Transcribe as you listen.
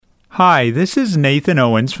Hi, this is Nathan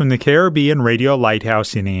Owens from the Caribbean Radio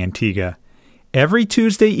Lighthouse in Antigua. Every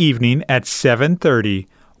Tuesday evening at 7:30,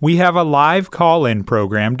 we have a live call-in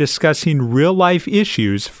program discussing real-life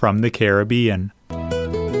issues from the Caribbean.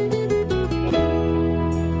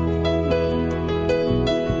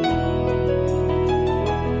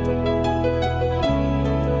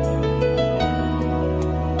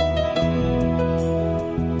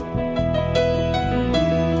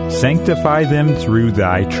 Sanctify them through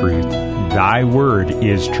thy truth. Thy word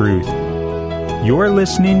is truth. You're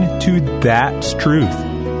listening to That's Truth,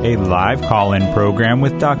 a live call-in program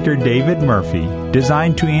with Dr. David Murphy,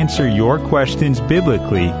 designed to answer your questions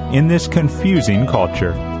biblically in this confusing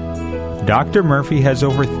culture. Dr. Murphy has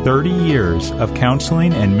over 30 years of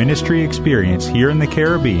counseling and ministry experience here in the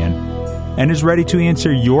Caribbean and is ready to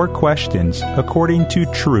answer your questions according to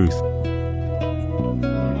truth.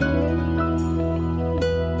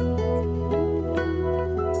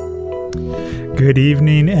 Good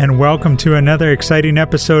evening and welcome to another exciting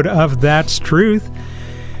episode of That's Truth.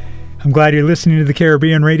 I'm glad you're listening to the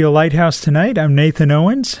Caribbean Radio Lighthouse tonight. I'm Nathan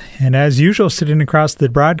Owens, and as usual, sitting across the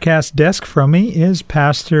broadcast desk from me is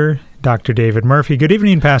Pastor Dr. David Murphy. Good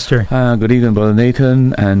evening, Pastor. Good evening, Brother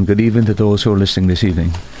Nathan, and good evening to those who are listening this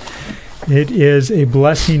evening. It is a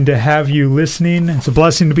blessing to have you listening. It's a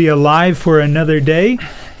blessing to be alive for another day,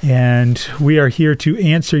 and we are here to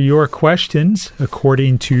answer your questions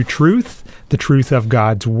according to truth. The truth of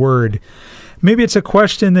God's Word. Maybe it's a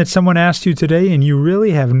question that someone asked you today and you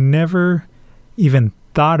really have never even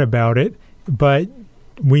thought about it, but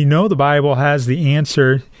we know the Bible has the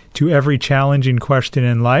answer to every challenging question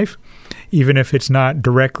in life. Even if it's not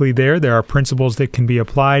directly there, there are principles that can be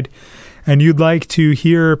applied. And you'd like to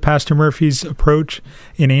hear Pastor Murphy's approach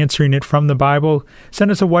in answering it from the Bible,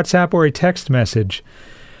 send us a WhatsApp or a text message,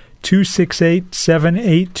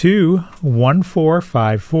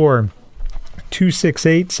 268-782-1454.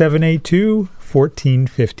 268-782-1454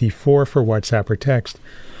 for WhatsApp or text.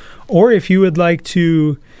 Or if you would like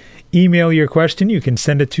to email your question, you can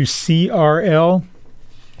send it to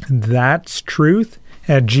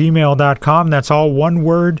crlthatstruth@gmail.com. That's all one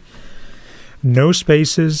word, no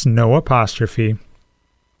spaces, no apostrophe.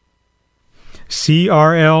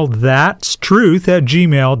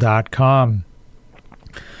 crlthatstruth@gmail.com.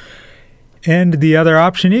 And the other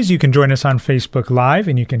option is you can join us on Facebook Live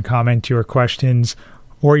and you can comment your questions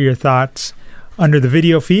or your thoughts under the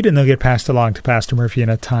video feed and they'll get passed along to Pastor Murphy in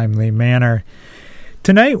a timely manner.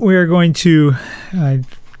 Tonight we are going to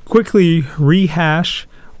quickly rehash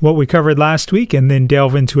what we covered last week and then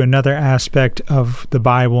delve into another aspect of the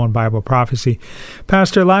Bible and Bible prophecy.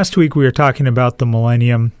 Pastor, last week we were talking about the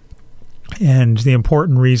millennium and the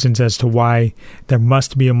important reasons as to why there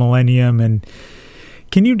must be a millennium, and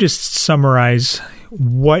can you just summarize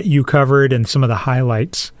what you covered and some of the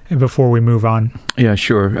highlights before we move on? Yeah,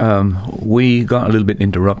 sure. We got a little bit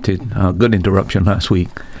interrupted, good interruption last week.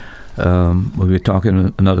 We were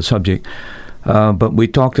talking another subject, but we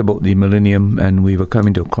talked about the millennium and we were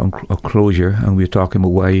coming to a closure, and we were talking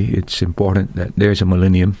about why it's important that there's a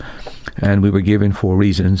millennium, and we were given 4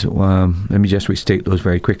 reasons. Let me just restate those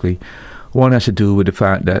very quickly. One has to do with the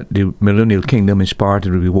fact that the millennial kingdom is part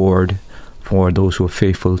of the reward for those who are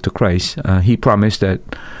faithful to Christ. He promised that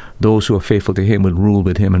those who are faithful to Him will rule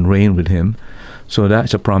with Him and reign with Him. So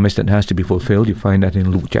that's a promise that has to be fulfilled. You find that in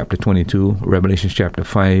Luke chapter 22, Revelation chapter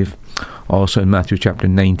 5, also in Matthew chapter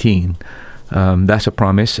 19. That's a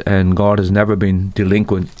promise, and God has never been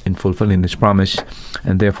delinquent in fulfilling His promise,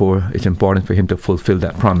 and therefore it's important for Him to fulfill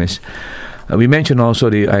that promise. We mentioned also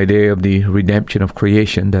the idea of the redemption of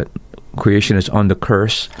creation, that creation is under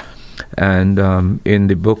curse. And in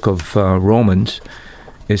the book of Romans,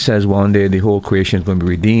 it says one day the whole creation is going to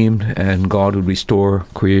be redeemed, and God will restore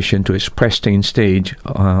creation to its pristine stage,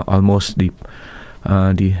 almost the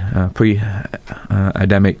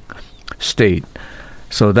pre-Adamic state.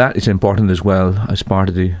 So that is important as well as part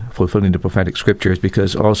of the fulfilling the prophetic scriptures,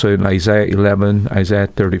 because also in Isaiah 11, Isaiah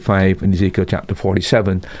 35, and Ezekiel chapter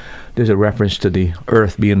 47, there's a reference to the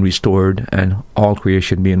earth being restored and all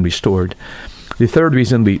creation being restored. The third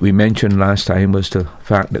reason we mentioned last time was the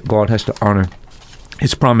fact that God has to honor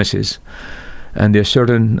His promises. And there are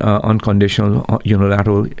certain unconditional,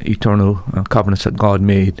 unilateral, eternal covenants that God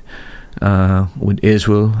made with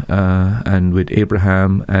Israel and with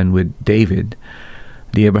Abraham and with David.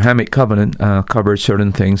 The Abrahamic covenant covered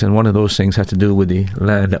certain things, and one of those things had to do with the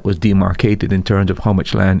land that was demarcated in terms of how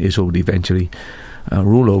much land Israel would eventually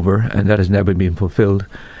rule over, and that has never been fulfilled.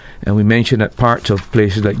 And we mentioned that parts of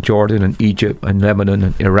places like Jordan and Egypt and Lebanon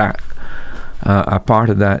and Iraq are part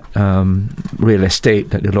of that real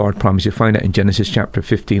estate that the Lord promised. You find that in Genesis chapter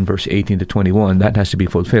 15, verse 18 to 21. That has to be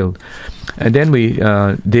fulfilled. And then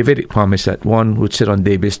Davidic promise that one would sit on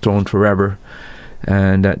David's throne forever,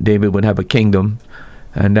 and that David would have a kingdom,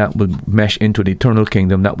 and that would mesh into the eternal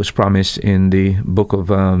kingdom that was promised in the book of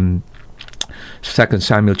 2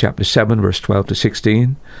 Samuel chapter 7, verse 12 to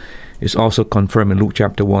 16. It's also confirmed in Luke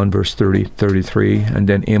chapter 1, verse 33, and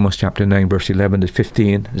then Amos chapter 9, verse 11 to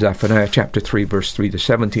 15, Zephaniah chapter 3, verse 3 to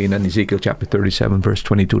 17, and Ezekiel chapter 37, verse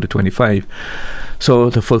 22 to 25. So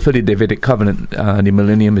to fulfill the Davidic covenant, the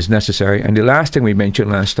millennium is necessary. And the last thing we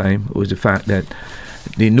mentioned last time was the fact that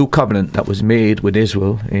the new covenant that was made with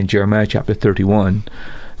Israel in Jeremiah chapter 31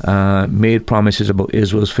 made promises about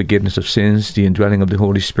Israel's forgiveness of sins, the indwelling of the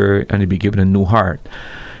Holy Spirit, and to be given a new heart.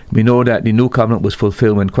 We know that the new covenant was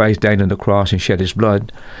fulfilled when Christ died on the cross and shed his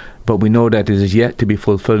blood, but we know that it is yet to be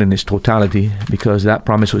fulfilled in its totality, because that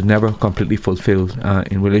promise was never completely fulfilled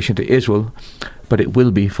in relation to Israel, but it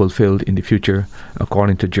will be fulfilled in the future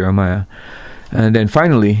according to Jeremiah. And then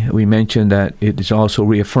finally, we mentioned that it also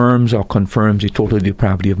reaffirms or confirms the total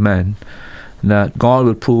depravity of man, that God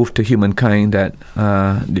will prove to humankind that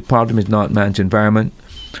the problem is not man's environment,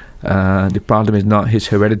 the problem is not his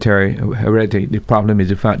heredity. The problem is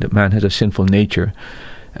the fact that man has a sinful nature,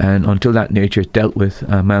 and until that nature is dealt with,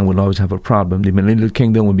 man will always have a problem. The millennial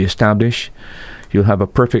kingdom will be established. You'll have a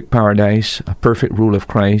perfect paradise, a perfect rule of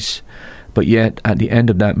Christ, but yet at the end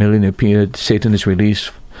of that millennial period, Satan is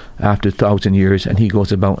released after 1,000 years, and he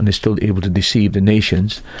goes about and is still able to deceive the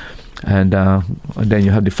nations. And then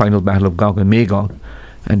you have the final battle of Gog and Magog,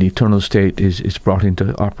 and the eternal state is brought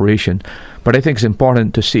into operation. But I think it's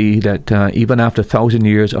important to see that even after 1,000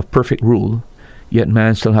 years of perfect rule, yet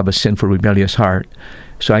man still have a sinful, rebellious heart.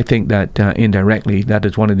 So I think that indirectly, that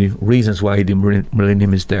is one of the reasons why the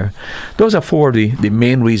millennium is there. Those are four of the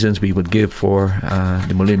main reasons we would give for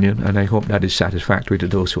the millennium, and I hope that is satisfactory to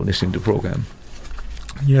those who are listening to the program.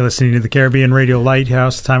 You're listening to the Caribbean Radio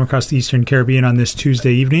Lighthouse. Time across the Eastern Caribbean on this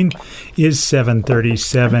Tuesday evening is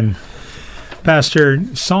 7:37. Pastor,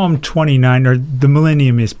 Psalm 29, or the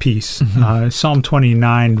millennium is peace. Mm-hmm. Psalm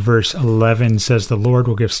 29, verse 11 says, "The Lord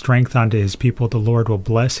will give strength unto his people. The Lord will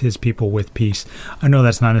bless his people with peace." I know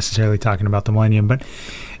that's not necessarily talking about the millennium, but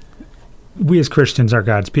we as Christians are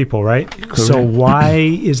God's people, right? Correct. So why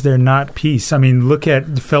is there not peace? I mean, look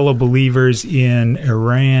at the fellow believers in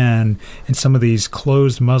Iran and some of these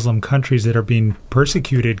closed Muslim countries that are being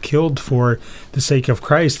persecuted, killed for the sake of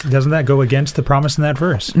Christ. Doesn't that go against the promise in that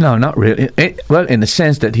verse? No, not really. Well, in the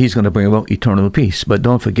sense that he's going to bring about eternal peace. But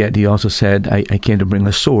don't forget, he also said, I came to bring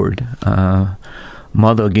a sword.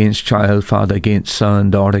 Mother against child, father against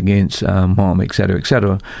son, daughter against mom, etc.,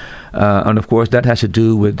 etc. And of course, that has to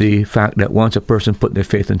do with the fact that once a person put their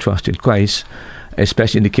faith and trust in Christ,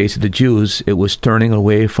 especially in the case of the Jews, it was turning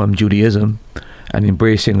away from Judaism and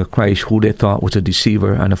embracing a Christ who they thought was a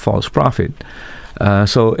deceiver and a false prophet.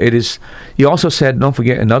 So it is. He also said, don't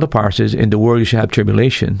forget, in other passages, in the world you shall have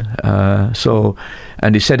tribulation.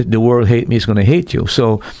 And he said, if the world hate me, it's going to hate you.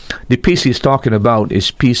 So the peace he's talking about is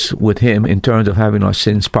peace with him in terms of having our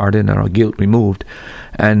sins pardoned and our guilt removed.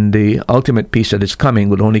 And the ultimate peace that is coming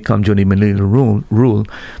will only come during the millennial rule.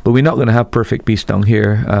 But we're not going to have perfect peace down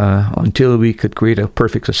here until we could create a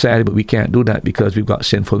perfect society. But we can't do that because we've got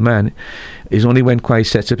sinful man. It's only when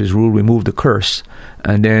Christ sets up his rule, remove the curse,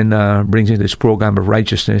 and then brings in this program of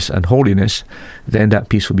righteousness and holiness, then that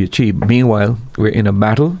peace will be achieved. Meanwhile, we're in a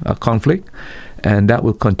battle, a conflict, and that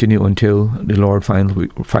will continue until the Lord's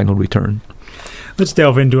final return. Let's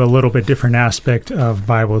delve into a little bit different aspect of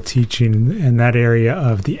Bible teaching in that area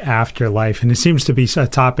of the afterlife. And it seems to be a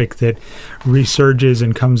topic that resurges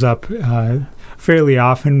and comes up fairly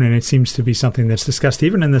often, and it seems to be something that's discussed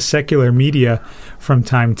even in the secular media from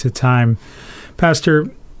time to time.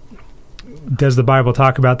 Pastor, does the Bible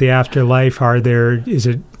talk about the afterlife? Is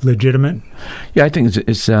it legitimate? Yeah, I think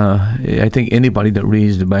I think anybody that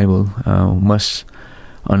reads the Bible must,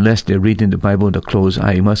 unless they're reading the Bible with a closed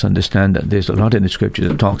eye, must understand that there's a lot in the Scripture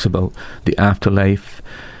that talks about the afterlife.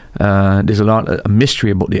 There's a mystery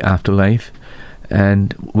about the afterlife,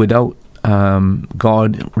 and without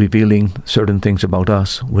God revealing certain things about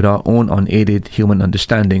us, with our own unaided human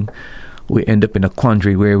understanding, we end up in a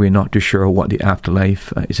quandary where we're not too sure what the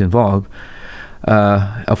afterlife is involved.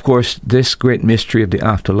 Of course, this great mystery of the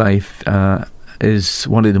afterlife is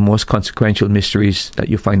one of the most consequential mysteries that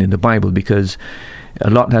you find in the Bible, because a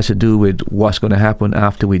lot has to do with what's going to happen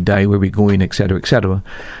after we die, where we're going, etc., etc.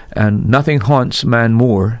 And nothing haunts man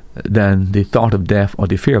more than the thought of death or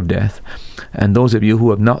the fear of death. And those of you who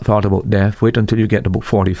have not thought about death, wait until you get to about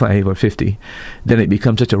 45 or 50. Then it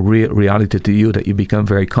becomes such a reality to you that you become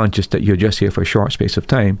very conscious that you're just here for a short space of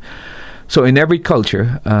time. So in every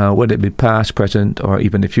culture, whether it be past, present, or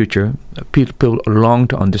even the future, people long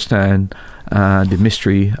to understand the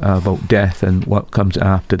mystery about death and what comes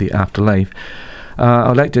after the afterlife.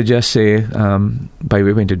 I'd like to just say, by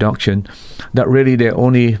way of introduction, that really there are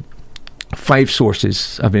only 5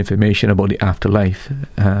 sources of information about the afterlife.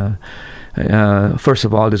 First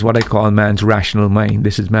of all, there's what I call man's rational mind.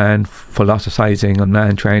 This is man philosophizing and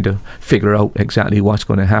man trying to figure out exactly what's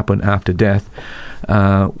going to happen after death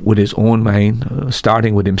with his own mind,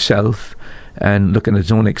 starting with himself and looking at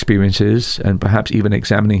his own experiences and perhaps even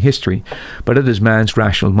examining history. But it is man's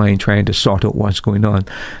rational mind trying to sort out what's going on.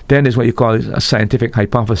 Then there's what you call a scientific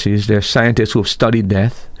hypothesis. There are scientists who have studied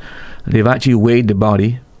death. They've actually weighed the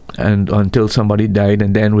body and until somebody died,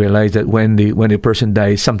 and then realized that when the person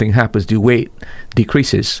dies, something happens, the weight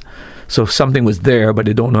decreases. So something was there, but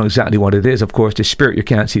they don't know exactly what it is. Of course, the spirit, you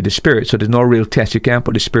can't see the spirit, so there's no real test. You can't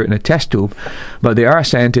put the spirit in a test tube. But there are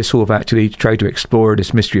scientists who have actually tried to explore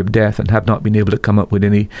this mystery of death and have not been able to come up with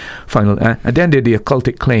any final... and then there are the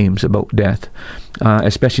occultic claims about death,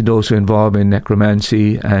 especially those who are involved in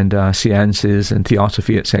necromancy and seances and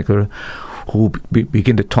theosophy, etc., who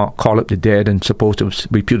begin to call up the dead and supposed to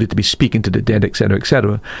reputed to be speaking to the dead, etc.,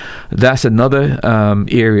 etc. That's another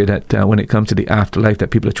area that when it comes to the afterlife, that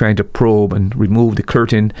people are trying to probe and remove the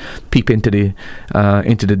curtain, peep into the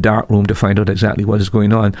dark room to find out exactly what is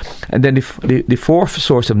going on. And then the fourth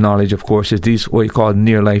source of knowledge, of course, is these what you call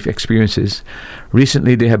near-life experiences.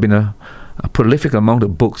 Recently, there have been a prolific amount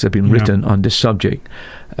of books have been written on this subject,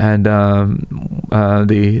 and the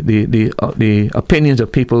opinions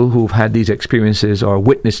of people who've had these experiences or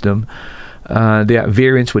witnessed them, they are at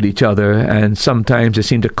variance with each other, and sometimes they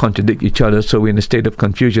seem to contradict each other, so we're in a state of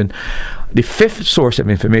confusion. The fifth source of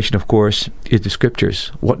information, of course, is the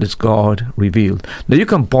Scriptures. What does God reveal? Now, you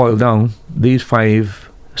can boil down these 5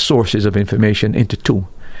 sources of information into 2.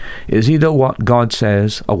 Is either what God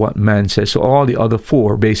says or what man says. So all the other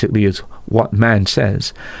 4 basically is what man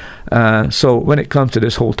says. So when it comes to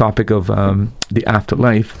this whole topic of the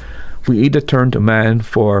afterlife, we either turn to man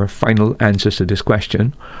for final answers to this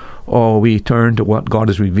question, or we turn to what God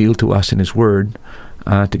has revealed to us in His Word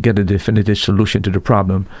to get a definitive solution to the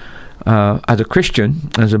problem. As a Christian,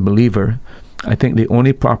 as a believer, I think the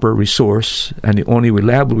only proper resource and the only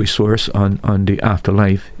reliable resource on the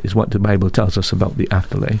afterlife is what the Bible tells us about the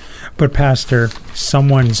afterlife. But Pastor,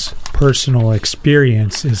 someone's personal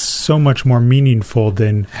experience is so much more meaningful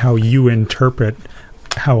than how you interpret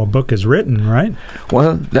how a book is written, right?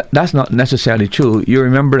 Well, that's not necessarily true. You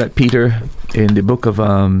remember that Peter, in the book of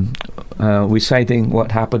reciting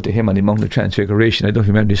what happened to him on the Mount of Transfiguration, I don't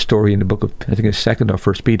remember the story in the book of, I think it's 2nd or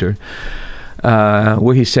 1st Peter,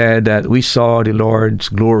 where he said that we saw the Lord's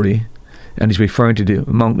glory, and he's referring to the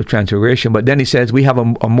Mount of Transfiguration, but then he says we have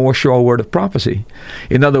a more sure word of prophecy.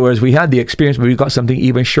 In other words, we had the experience, but we got something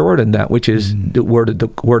even surer than that, which is the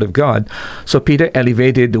word of God. So Peter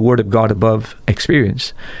elevated the word of God above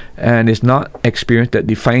experience, and it's not experience that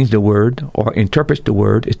defines the word or interprets the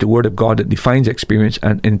word. It's the word of God that defines experience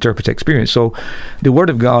and interprets experience. So the word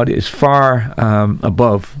of God is far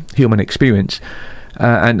above human experience.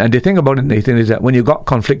 And the thing about it, Nathan, is that when you've got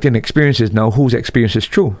conflicting experiences now, whose experience is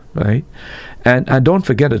true, right? And don't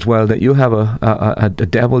forget as well that you have a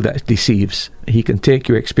devil that deceives. He can take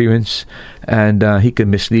your experience and he can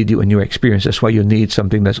mislead you in your experience. That's why you need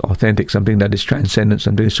something that's authentic, something that is transcendent,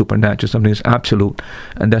 something that's supernatural, something that's absolute.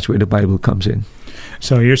 And that's where the Bible comes in.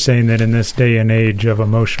 So you're saying that in this day and age of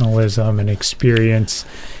emotionalism and experience,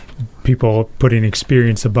 people putting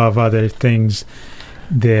experience above other things,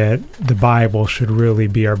 that the Bible should really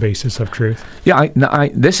be our basis of truth. Yeah,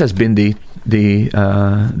 this has been the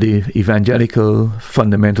evangelical,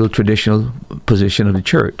 fundamental, traditional position of the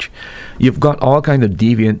church. You've got all kind of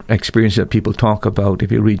deviant experiences that people talk about.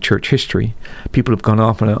 If you read church history, people have gone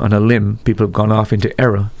off on a limb. People have gone off into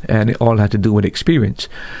error, and it all had to do with experience.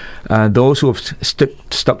 Those who have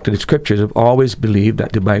stuck to the Scriptures have always believed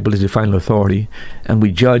that the Bible is the final authority, and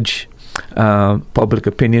we judge public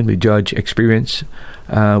opinion, we judge experience,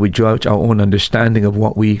 we judge our own understanding of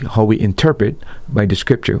how we interpret by the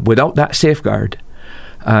Scripture. Without that safeguard,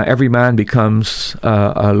 every man becomes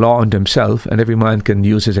a law unto himself, and every man can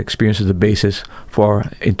use his experience as a basis for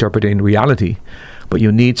interpreting reality. But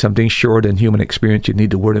you need something surer than human experience. You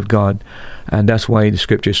need the Word of God, and that's why the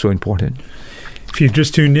Scripture is so important. If you've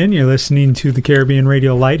just tuned in, you're listening to the Caribbean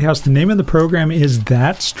Radio Lighthouse. The name of the program is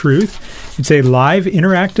That's Truth. It's a live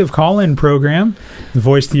interactive call-in program. The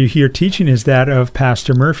voice that you hear teaching is that of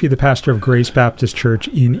Pastor Murphy, the pastor of Grace Baptist Church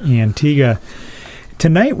in Antigua.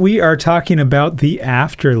 Tonight we are talking about the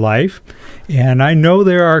afterlife, and I know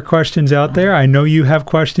there are questions out there. I know you have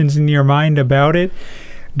questions in your mind about it.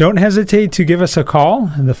 Don't hesitate to give us a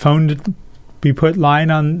call, and the phone to be put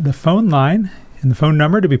line on the phone line. And the phone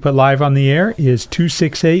number to be put live on the air is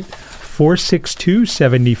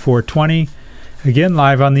 268-462-7420. Again,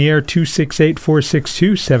 live on the air,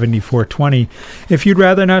 268-462-7420. If you'd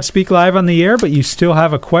rather not speak live on the air, but you still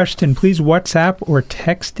have a question, please WhatsApp or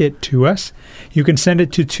text it to us. You can send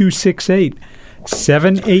it to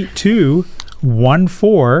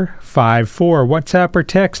 268-782-1454. WhatsApp or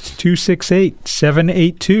text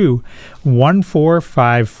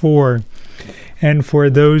 268-782-1454. And for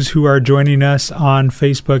those who are joining us on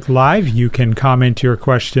Facebook Live, you can comment your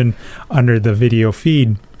question under the video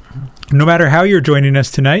feed. No matter how you're joining us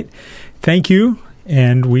tonight, thank you,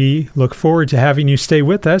 and we look forward to having you stay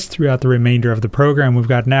with us throughout the remainder of the program. We've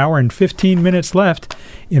got an hour and 15 minutes left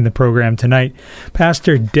in the program tonight.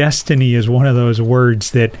 Pastor, destiny is one of those words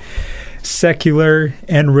that secular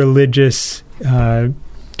and religious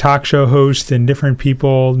talk show hosts and different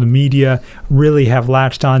people, the media, really have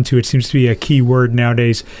latched onto. It seems to be a key word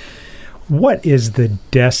nowadays. What is the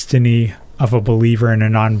destiny of a believer and a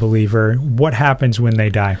non-believer? What happens when they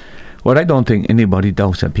die? Well, I don't think anybody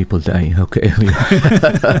doubts that people die, okay?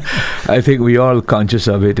 I think we all conscious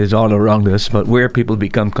of it. It's all around us. But where people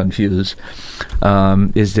become confused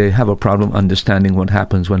is they have a problem understanding what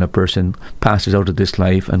happens when a person passes out of this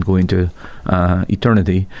life and go into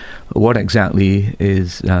eternity. What exactly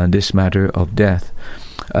is this matter of death?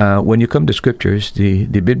 When you come to scriptures, the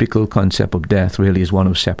biblical concept of death really is one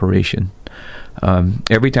of separation.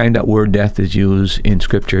 Every time that word death is used in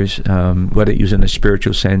scriptures, whether used in a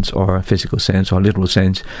spiritual sense or a physical sense or a literal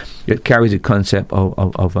sense, it carries the concept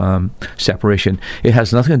of separation. It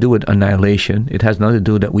has nothing to do with annihilation. It has nothing to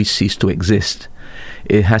do that we cease to exist.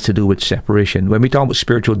 It has to do with separation. When we talk about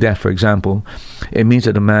spiritual death, for example, it means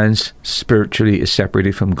that a man spiritually is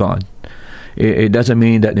separated from God. It doesn't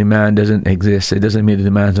mean that the man doesn't exist. It doesn't mean that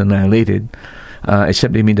the man's annihilated. It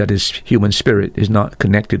simply means that his human spirit is not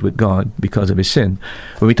connected with God because of his sin.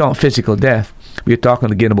 When we talk physical death, we're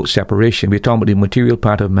talking again about separation. We're talking about the material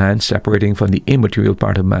part of man separating from the immaterial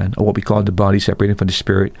part of man, or what we call the body separating from the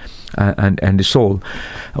spirit and the soul.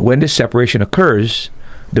 When this separation occurs,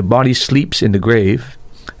 the body sleeps in the grave,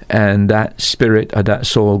 and that spirit or that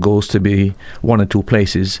soul goes to be one or two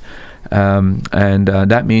places.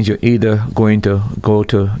 That means you're either going to go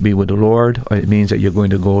to be with the Lord, or it means that you're going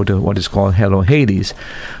to go to what is called hell or Hades.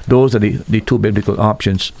 Those are the two biblical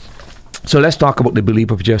options. So let's talk about the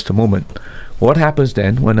believer for just a moment. What happens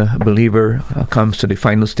then when a believer comes to the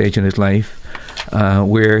final stage in his life,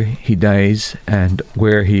 where he dies and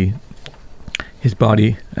where his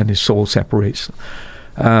body and his soul separates?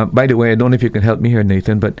 By the way, I don't know if you can help me here,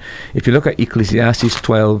 Nathan, but if you look at Ecclesiastes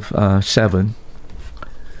 12:7,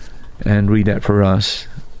 and read that for us.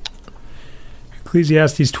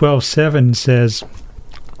 Ecclesiastes 12:7 says,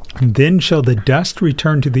 "Then shall the dust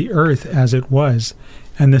return to the earth as it was,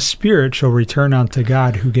 and the spirit shall return unto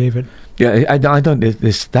God who gave it." Yeah, I don't.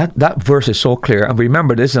 That verse is so clear. And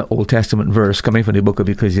remember, this is an Old Testament verse coming from the book of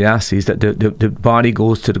Ecclesiastes, that the body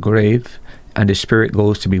goes to the grave and the spirit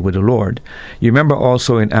goes to be with the Lord. You remember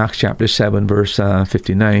also in Acts chapter 7, verse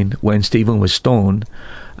 59, when Stephen was stoned,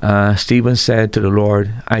 Stephen said to the Lord,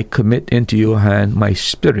 "I commit into your hand my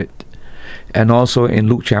spirit." And also in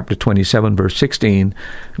Luke chapter 27, verse 16,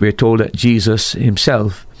 we're told that Jesus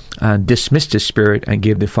himself dismissed his spirit and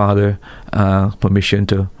gave the Father permission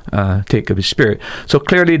to take of his spirit. So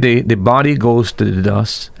clearly the body goes to the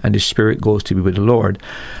dust and the spirit goes to be with the Lord.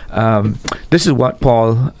 This is what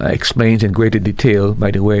Paul explains in greater detail, by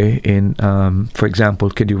the way, in, for example,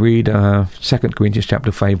 could you read 2 Corinthians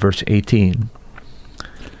chapter 5, verse 18?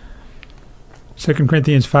 2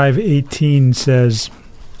 Corinthians 5:18 says,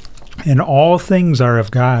 "And all things are of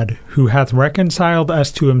God, who hath reconciled us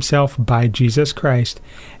to himself by Jesus Christ,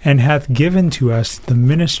 and hath given to us the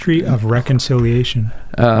ministry of reconciliation."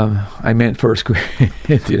 I meant 1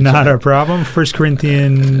 Corinthians. Not a problem. 1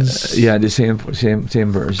 Corinthians. Yeah, the same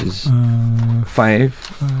verses. 5.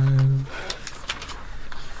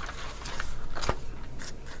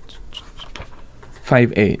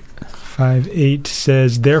 5:8. 5:8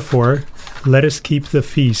 says, "Therefore, let us keep the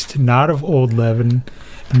feast, not of old leaven,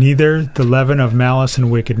 neither the leaven of malice and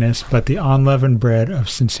wickedness, but the unleavened bread of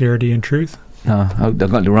sincerity and truth." I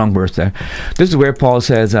got the wrong verse there. This is where Paul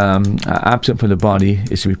says, absent from the body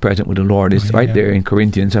is to be present with the Lord. It's right there in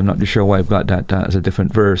Corinthians. I'm not too sure why I've got that as a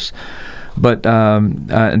different verse. But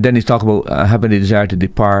and then he's talking about having a desire to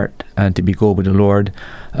depart and to go with the Lord.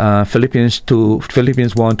 Philippians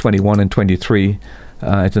 1:21 and 23.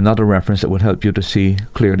 It's another reference that would help you to see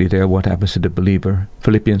clearly there what happens to the believer.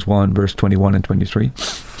 Philippians 1, verse 21 and 23.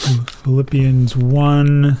 Philippians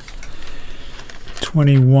 1,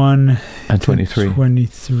 21 and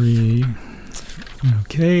 23.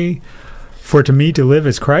 Okay. For to me to live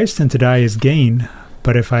is Christ, and to die is gain.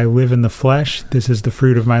 But if I live in the flesh, this is the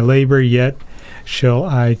fruit of my labor, yet shall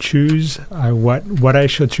I choose what I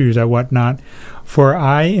shall choose, I what not. For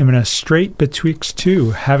I am in a strait betwixt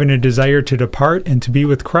two, having a desire to depart and to be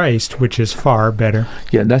with Christ, which is far better.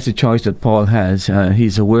 Yeah, that's the choice that Paul has.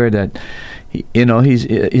 He's aware that he's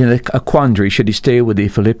in a quandary. Should he stay with the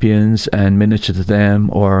Philippians and minister to them,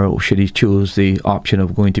 or should he choose the option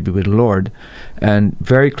of going to be with the Lord? And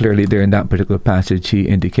very clearly there in that particular passage, he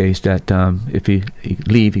indicates that if he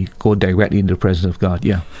leave, he go directly into the presence of God.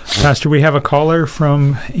 Yeah. Pastor, we have a caller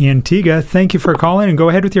from Antigua. Thank you for calling, and go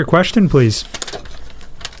ahead with your question, please.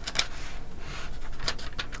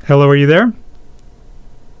 Hello, are you there?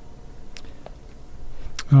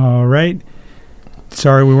 All right.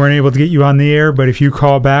 Sorry we weren't able to get you on the air, but if you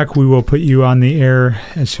call back, we will put you on the air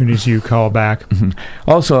as soon as you call back. Mm-hmm.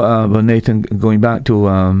 Also, Nathan, going back to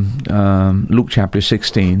Luke chapter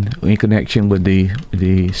 16, in connection with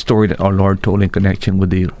the story that our Lord told in connection with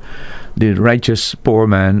the righteous poor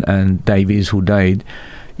man and Dives who died,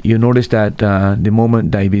 you notice that the moment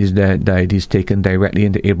Dives died, he's taken directly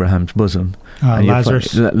into Abraham's bosom.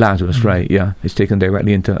 Lazarus. Lazarus, mm-hmm. Right, yeah. He's taken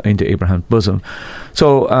directly into Abraham's bosom.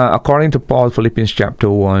 So, according to Paul, Philippians chapter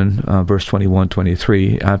 1, verse 21,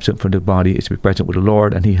 23, absent from the body is to be present with the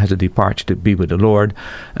Lord, and he has a departure to be with the Lord.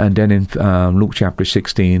 And then in Luke chapter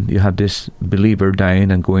 16, you have this believer dying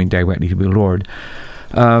and going directly to be the Lord.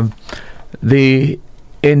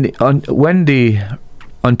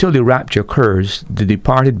 Until the rapture occurs, the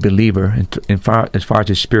departed believer, as far as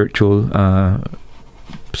his spiritual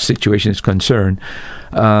situation is concerned,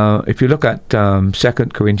 if you look at 2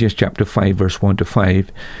 Corinthians chapter 5, verse 1 to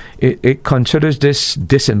 5, it considers this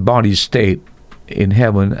disembodied state in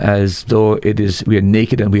heaven as though we are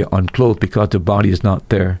naked and we are unclothed because the body is not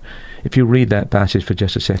there. If you read that passage for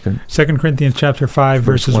just a second. 2 Corinthians chapter 5,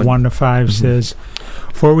 verses 1 to 5 mm-hmm. says,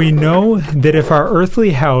 For we know that if our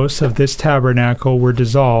earthly house of this tabernacle were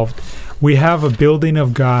dissolved, we have a building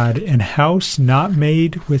of God, an house not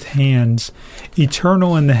made with hands,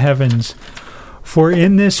 eternal in the heavens. For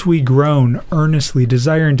in this we groan, earnestly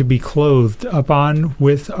desiring to be clothed upon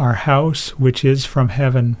with our house which is from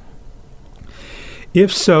heaven.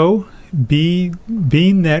 If so,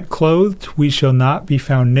 being that clothed, we shall not be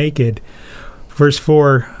found naked. Verse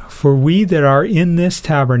 4, For we that are in this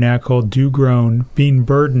tabernacle do groan, being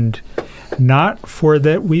burdened, not for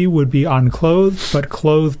that we would be unclothed, but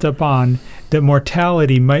clothed upon, that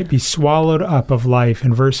mortality might be swallowed up of life.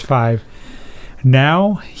 In verse 5,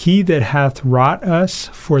 Now he that hath wrought us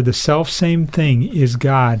for the selfsame thing is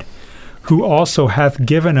God, who also hath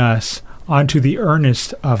given us unto the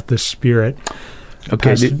earnest of the Spirit.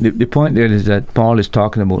 Okay, the point there is that Paul is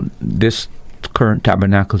talking about this current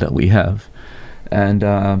tabernacle that we have. And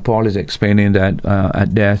Paul is explaining that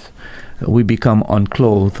at death, we become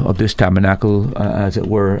unclothed of this tabernacle, as it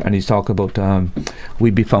were. And he's talking about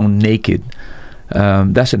we be found naked.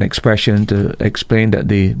 That's an expression to explain that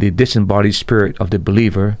the disembodied spirit of the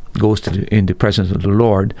believer goes in the presence of the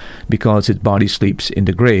Lord because his body sleeps in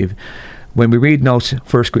the grave. When we read now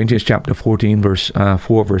 1 Corinthians chapter 14, verse 4,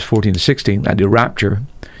 verse 14 to 16, at the rapture,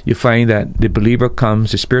 you find that the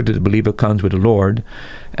spirit of the believer comes with the Lord,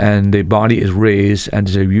 and the body is raised, and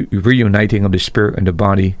there's a reuniting of the spirit and the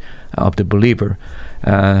body of the believer.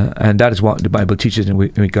 And that is what the Bible teaches in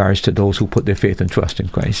regards to those who put their faith and trust in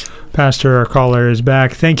Christ. Pastor, our caller is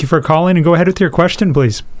back. Thank you for calling, and go ahead with your question,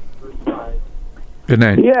 please. Good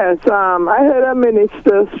night. Yes, I heard a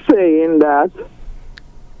minister saying that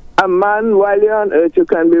a man, while you're on earth, you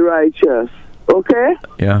can be righteous. Okay?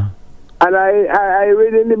 Yeah. And I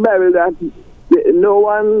read in the Bible that no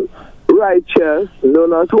one righteous, no,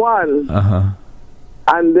 not one. Uh-huh.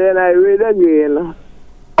 And then I read again,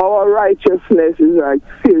 our righteousness is like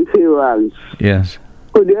filthy rags. Yes.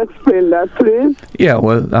 Could you explain that, please? Yeah,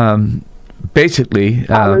 well, basically,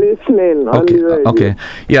 I'm listening on the radio. Okay,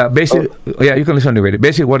 yeah, basically, yeah, you can listen on the radio.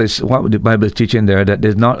 Basically, what the Bible is teaching there, that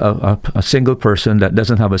there's not a single person that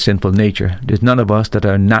doesn't have a sinful nature. There's none of us that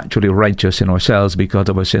are naturally righteous in ourselves because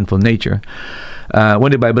of our sinful nature.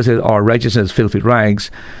 When the Bible says our righteousness is filthy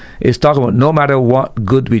rags, it's talking about no matter what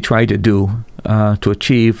good we try to do, to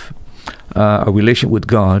achieve a relationship with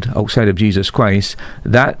God outside of Jesus Christ,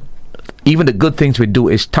 that even the good things we do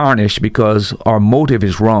is tarnished because our motive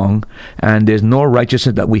is wrong, and there's no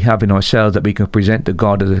righteousness that we have in ourselves that we can present to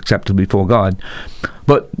God as acceptable before God.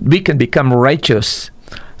 But we can become righteous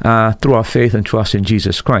through our faith and trust in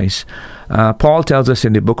Jesus Christ. Paul tells us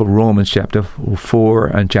in the book of Romans chapter 4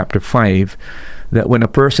 and chapter 5 that when a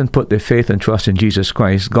person put their faith and trust in Jesus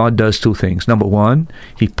Christ, God does two things. Number one,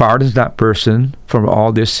 he pardons that person from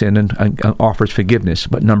all their sin and offers forgiveness.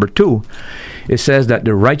 But number two, it says that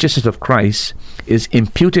the righteousness of Christ is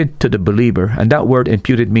imputed to the believer. And that word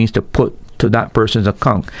imputed means to put to that person's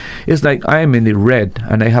account. It's like I am in the red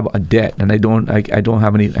and I have a debt and I don't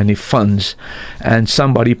have any funds, and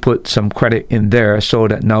somebody put some credit in there so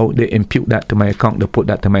that now they impute that to my account, they put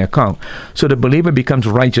that to my account. So the believer becomes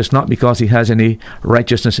righteous not because he has any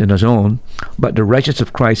righteousness in his own, but the righteousness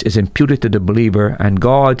of Christ is imputed to the believer, and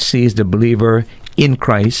God sees the believer in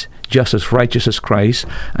Christ just as righteous as Christ,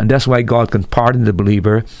 and that's why God can pardon the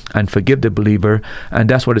believer and forgive the believer, and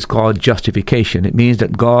that's what is called justification. It means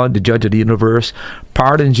that God, the judge of the universe,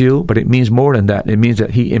 pardons you, but it means more than that. It means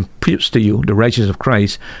that he imputes to you the righteousness of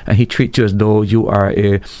Christ, and he treats you as though you are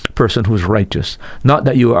a person who's righteous. Not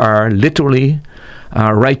that you are literally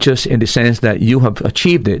righteous in the sense that you have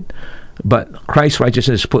achieved it, but Christ's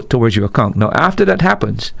righteousness is put towards your account. Now, after that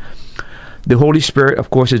happens, the Holy Spirit, of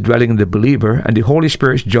course, is dwelling in the believer, and the Holy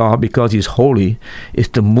Spirit's job, because he's holy, is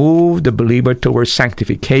to move the believer towards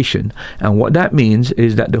sanctification. And what that means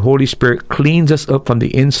is that the Holy Spirit cleans us up from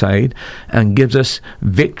the inside and gives us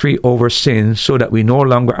victory over sin so that we no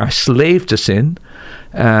longer are slaves to sin.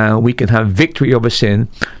 We can have victory over sin,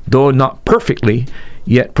 though not perfectly,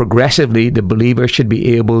 yet progressively the believer should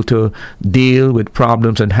be able to deal with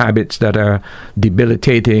problems and habits that are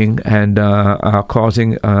debilitating and are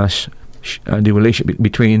causing the relationship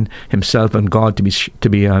between himself and God to be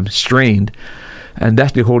strained. And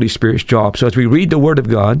that's the Holy Spirit's job. So as we read the Word of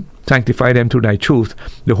God, sanctify them through thy truth,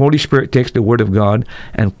 the Holy Spirit takes the Word of God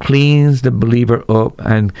and cleans the believer up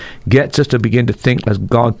and gets us to begin to think as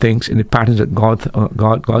God thinks, in the patterns that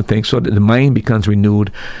God thinks, so that the mind becomes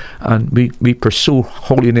renewed, and we pursue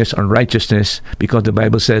holiness and righteousness, because the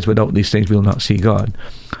Bible says without these things we will not see God.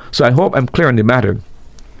 So I hope I'm clear on the matter.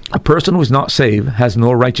 A person who is not saved has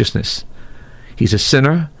no righteousness. He's a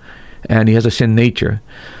sinner, and he has a sin nature.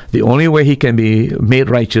 The only way he can be made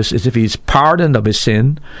righteous is if he's pardoned of his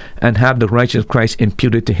sin and have the righteousness of Christ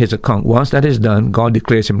imputed to his account. Once that is done, God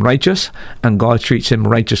declares him righteous, and God treats him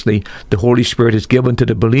righteously. The Holy Spirit is given to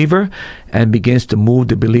the believer and begins to move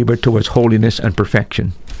the believer towards holiness and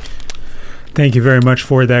perfection. Thank you very much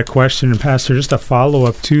for that question. And Pastor, just a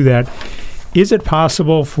follow-up to that. Is it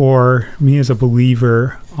possible for me as a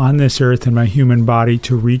believer on this earth in my human body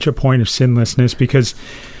to reach a point of sinlessness? Because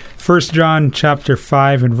 1 John chapter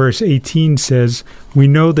 5 and verse 18 says, we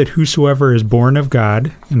know that whosoever is born of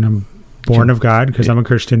God, and I'm born of God because I'm a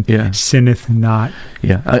Christian, sinneth not.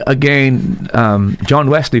 Yeah. Again, John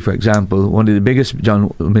Wesley, for example, one of the biggest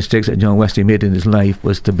mistakes that John Wesley made in his life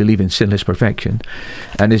was to believe in sinless perfection.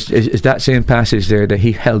 And it's that same passage there that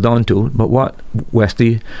he held on to. But what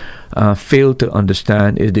Wesley failed to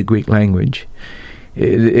understand is the Greek language.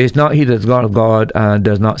 It's not he that is God of God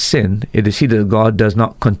does not sin. It is he that God does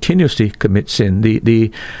not continuously commit sin.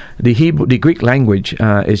 The Greek language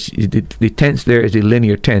is the tense there is the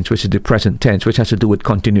linear tense, which is the present tense, which has to do with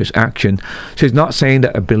continuous action. So it's not saying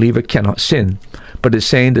that a believer cannot sin, but it's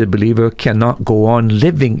saying that a believer cannot go on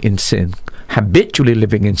living in sin, habitually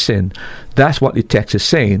living in sin. That's what the text is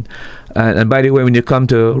saying. And by the way, when you come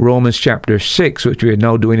to Romans chapter 6, which we are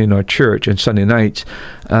now doing in our church on Sunday nights,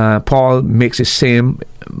 Paul makes the same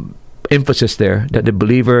emphasis there, that the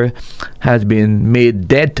believer has been made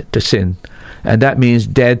dead to sin. And that means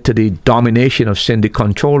dead to the domination of sin, the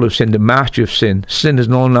control of sin, the mastery of sin. Sin is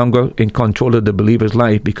no longer in control of the believer's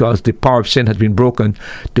life, because the power of sin has been broken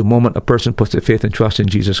the moment a person puts their faith and trust in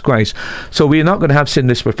Jesus Christ. So we're not going to have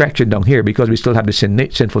sinless perfection down here, because we still have the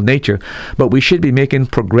sinful nature. But we should be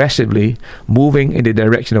progressively moving in the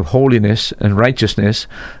direction of holiness and righteousness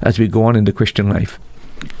as we go on in the Christian life.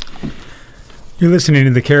 You're listening to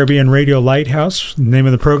the Caribbean Radio Lighthouse. The name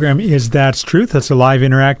of the program is That's Truth. That's a live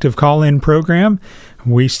interactive call-in program.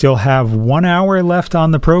 We still have 1 hour left on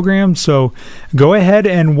the program, so go ahead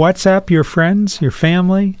and WhatsApp your friends, your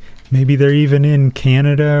family. Maybe they're even in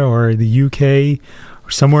Canada or the UK or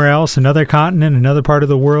somewhere else, another continent, another part of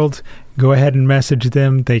the world. go ahead and message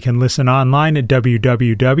them. They can listen online at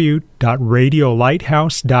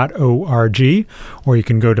www.radiolighthouse.org, or you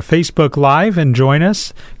can go to Facebook Live and join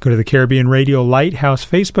us. Go to the Caribbean Radio Lighthouse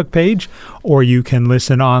Facebook page, or you can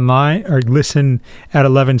listen online or listen at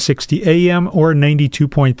 1160 AM or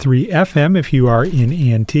 92.3 FM if you are in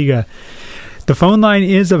Antigua. The phone line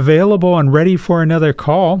is available and ready for another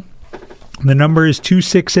call. The number is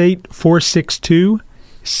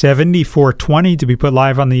 268-462-7420 to be put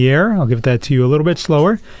live on the air. I'll give that to you a little bit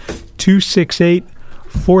slower.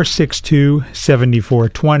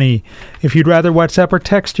 268-462-7420. If you'd rather WhatsApp or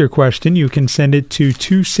text your question, you can send it to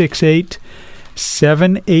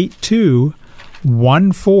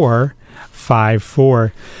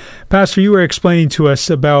 268-782-1454. Pastor, you were explaining to us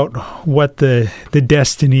about what the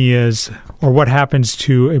destiny is, or what happens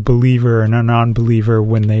to a believer and a non-believer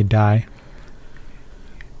when they die.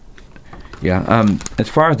 Yeah, as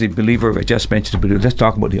far as the believer, I just mentioned the believer, let's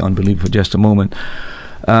talk about the unbeliever for just a moment.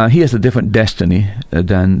 He has a different destiny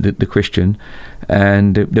than the Christian,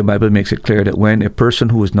 and the Bible makes it clear that when a person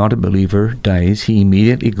who is not a believer dies, he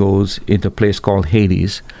immediately goes into a place called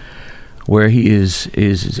Hades, where he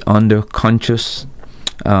is under conscious,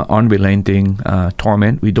 unrelenting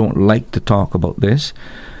torment. We don't like to talk about this,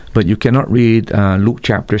 but you cannot read Luke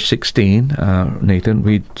chapter 16, Nathan,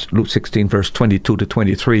 read Luke 16, verse 22 to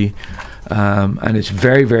 23, and it's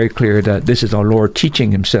very, very clear that this is our Lord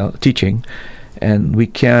teaching, and we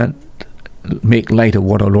can't make light of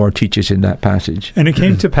what our Lord teaches in that passage. And it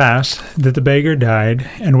came to pass that the beggar died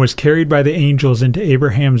and was carried by the angels into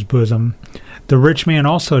Abraham's bosom. The rich man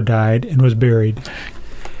also died and was buried.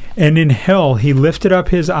 And in hell he lifted up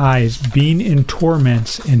his eyes, being in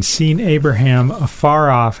torments, and seen Abraham afar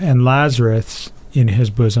off and Lazarus in his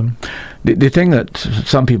bosom. The thing that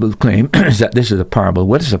some people claim is that this is a parable.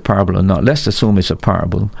 What is a parable or not? Let's assume it's a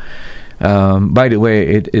parable. By the way,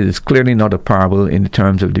 it is clearly not a parable in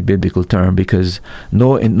terms of the biblical term, because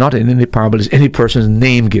not in any parable is any person's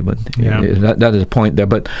name given. Yeah. That is the point there.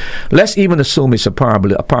 But let's even assume it's a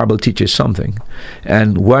parable. A parable teaches something.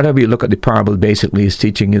 And whatever you look at the parable, basically is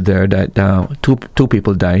teaching you there that two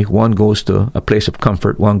people die. One goes to a place of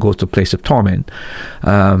comfort. One goes to a place of torment.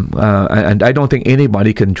 And I don't think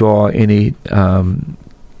anybody can draw any...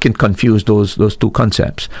 can confuse those two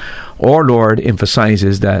concepts. Our Lord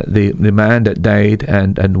emphasizes that the man that died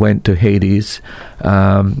and went to Hades,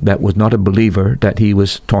 that was not a believer, that he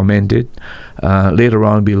was tormented. Later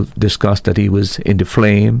on we'll discuss that he was in the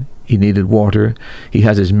flame. He needed water. He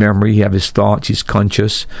has his memory. He has his thoughts. He's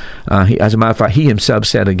conscious. As a matter of fact, he himself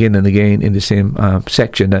said again and again in the same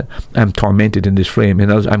section that I'm tormented in this flame,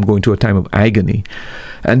 and I'm going through a time of agony.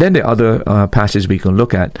 And then the other passages we can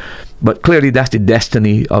look at. But clearly that's the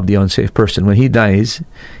destiny of the unsaved person. When he dies,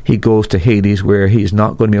 he goes to Hades, where he is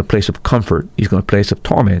not going to be a place of comfort. He's going to be a place of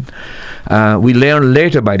torment. We learn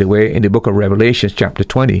later, by the way, in the book of Revelation, chapter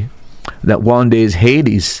 20, that one day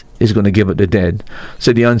Hades is going to give up the dead.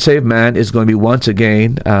 So the unsaved man is going to be once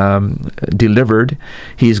again delivered.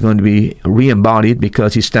 He's going to be re-embodied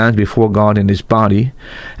because he stands before God in his body.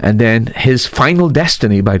 And then his final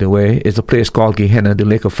destiny, by the way, is a place called Gehenna, the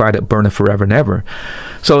lake of fire that burneth forever and ever.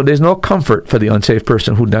 So there's no comfort for the unsaved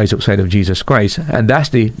person who dies outside of Jesus Christ. And that's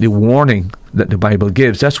the warning that the Bible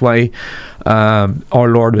gives. That's why our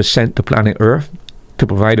Lord was sent to planet Earth, to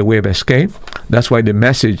provide a way of escape. That's why the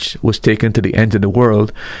message was taken to the end of the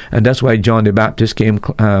world, and that's why John the Baptist came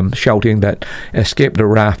shouting that escape the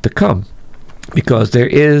wrath to come, because there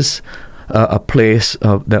is a place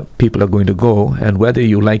that people are going to go, and whether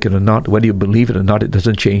you like it or not, whether you believe it or not, it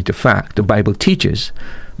doesn't change the fact. The Bible teaches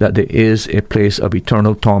that there is a place of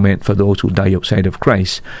eternal torment for those who die outside of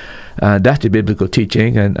Christ. That's the biblical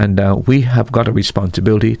teaching, and we have got a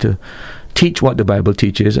responsibility to teach what the Bible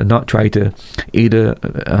teaches and not try to either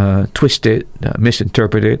twist it,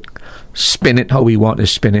 misinterpret it, spin it how we want to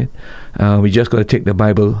spin it. We just got to take the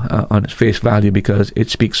Bible on its face value because it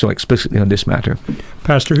speaks so explicitly on this matter.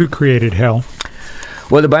 Pastor, who created hell?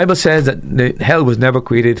 Well, the Bible says that hell was never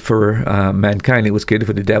created for mankind. It was created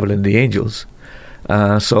for the devil and the angels.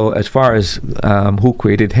 So as far as who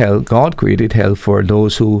created hell, God created hell for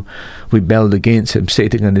those who rebelled against him,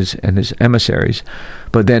 Satan and his emissaries.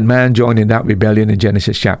 But then man joined in that rebellion in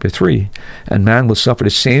Genesis chapter 3. And man will suffer the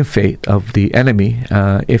same fate of the enemy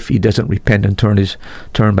if he doesn't repent and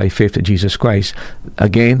turn by faith to Jesus Christ.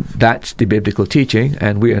 Again, that's the biblical teaching,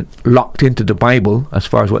 and we are locked into the Bible as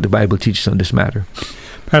far as what the Bible teaches on this matter.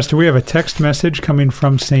 Pastor, we have a text message coming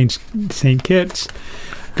from St. Kitts.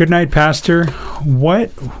 Good night, Pastor.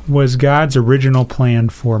 What was God's original plan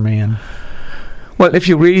for man? Well, if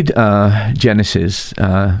you read Genesis,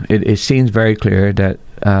 it seems very clear that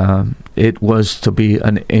it was to be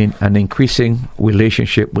an increasing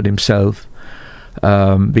relationship with himself,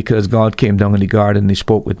 because God came down in the garden and he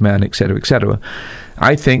spoke with man, etc., etc.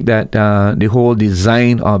 I think that the whole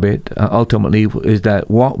design of it ultimately is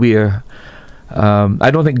that what we are...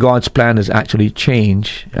 I don't think God's plan has actually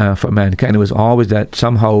changed for mankind. It was always that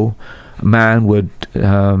somehow man would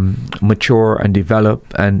mature and develop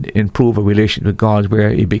and improve a relationship with God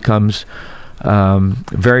where he becomes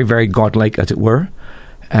very, very godlike, as it were,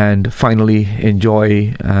 and finally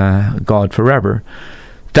enjoy God forever.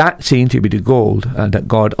 That seems to be the goal that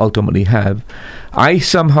God ultimately have. I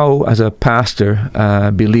somehow, as a pastor,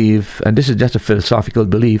 believe, and this is just a philosophical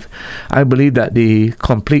belief, I believe that the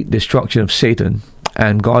complete destruction of Satan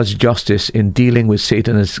and God's justice in dealing with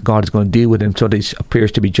Satan as God is going to deal with him so that he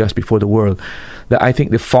appears to be just before the world, that I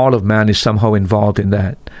think the fall of man is somehow involved in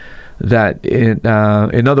that. That,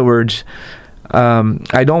 in other words,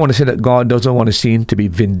 I don't want to say that God doesn't want to seem to be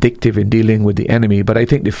vindictive in dealing with the enemy, but I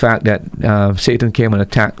think the fact that Satan came and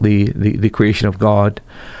attacked the creation of God,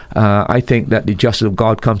 I think that the justice of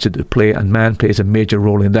God comes into play and man plays a major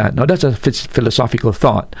role in that. Now, that's a philosophical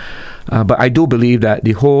thought, but I do believe that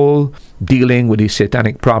the whole dealing with the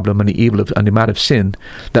satanic problem and the evil and the matter of sin,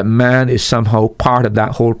 that man is somehow part of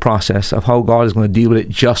that whole process of how God is going to deal with it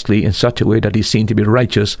justly in such a way that he's seen to be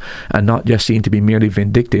righteous and not just seen to be merely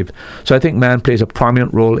vindictive. So I think man plays a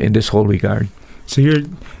prominent role in this whole regard. So you're,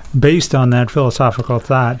 based on that philosophical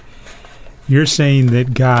thought, you're saying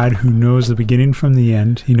that God, who knows the beginning from the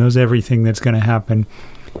end, he knows everything that's going to happen,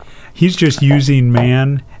 he's just using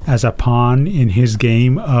man as a pawn in his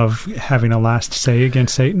game of having a last say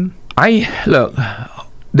against Satan? Look,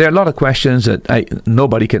 there are a lot of questions that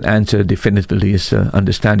nobody can answer definitively is to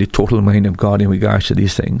understand the total mind of God in regards to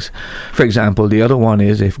these things. For example, the other one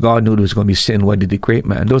is, if God knew there was going to be sin, why did he create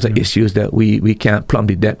man? Those are issues that we can't plumb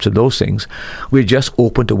the depths of those things. We're just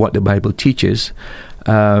open to what the Bible teaches.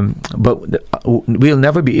 But we'll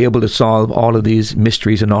never be able to solve all of these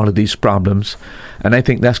mysteries and all of these problems. And I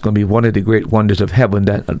think that's going to be one of the great wonders of heaven,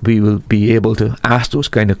 that we will be able to ask those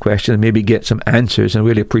kind of questions and maybe get some answers and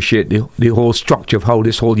really appreciate the whole structure of how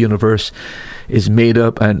this whole universe is made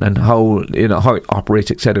up and how, how it operates,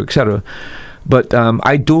 etc., etc. But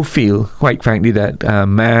I do feel, quite frankly, that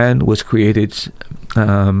man was created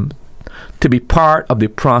to be part of the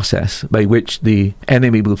process by which the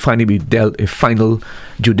enemy will finally be dealt a final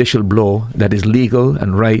judicial blow that is legal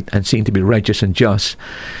and right and seen to be righteous and just.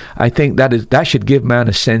 I think that should give man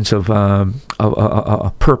a sense of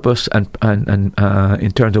a purpose and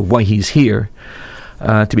in terms of why he's here.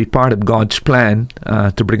 To be part of God's plan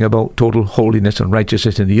to bring about total holiness and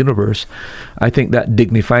righteousness in the universe. I think that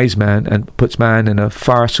dignifies man and puts man in a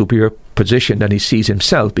far superior position than he sees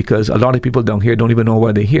himself, because a lot of people down here don't even know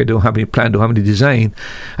why they're here, don't have any plan, don't have any design.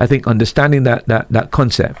 I think understanding that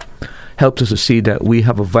concept helps us to see that we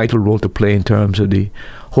have a vital role to play in terms of the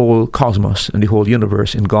whole cosmos and the whole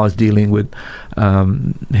universe in God's dealing with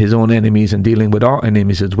his own enemies and dealing with our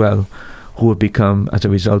enemies as well, who have become as a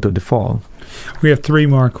result of the fall. We have 3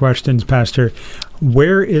 more questions, Pastor.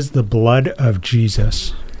 Where is the blood of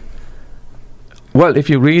Jesus? Well, if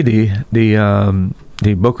you read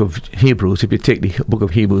the book of Hebrews, if you take the book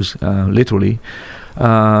of Hebrews literally,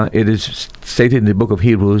 it is stated in the book of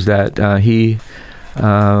Hebrews that he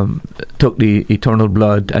took the eternal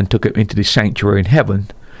blood and took it into the sanctuary in heaven.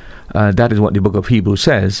 That is what the book of Hebrews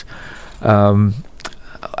says.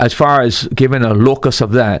 As far as giving a locus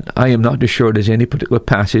of that, I am not too sure there's any particular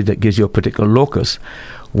passage that gives you a particular locus.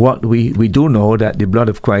 What we do know that the blood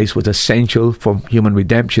of Christ was essential for human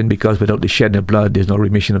redemption, because without the shedding of blood, there's no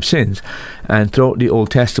remission of sins. And throughout the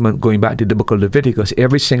Old Testament, going back to the book of Leviticus,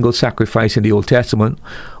 every single sacrifice in the Old Testament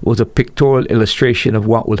was a pictorial illustration of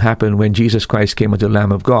what will happen when Jesus Christ came as the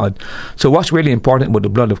Lamb of God. So what's really important about the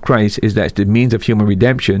blood of Christ is that it's the means of human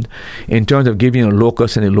redemption. In terms of giving a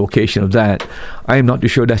locus and a location of that, I am not too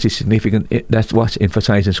sure that's significant. That's what's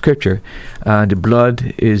emphasized in Scripture. The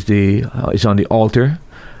blood is on the altar.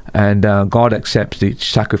 And God accepts the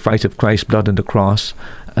sacrifice of Christ's blood on the cross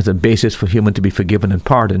as a basis for human to be forgiven and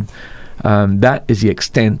pardoned. That is the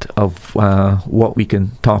extent of what we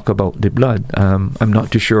can talk about the blood. I'm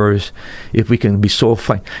not too sure if we can be so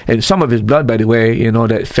fine. And some of his blood, by the way,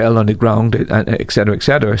 that fell on the ground, et cetera, et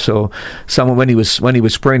cetera. So some when he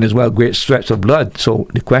was spraying as well, great stretch of blood. So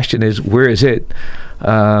the question is, where is it?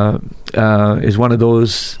 Is one of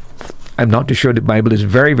those. I'm not too sure the Bible is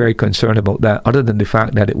very, very concerned about that, other than the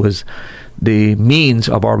fact that it was the means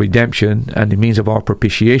of our redemption and the means of our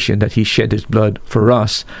propitiation, that he shed his blood for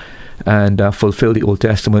us. and fulfill the Old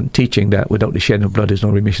Testament teaching that without the shedding of blood there's no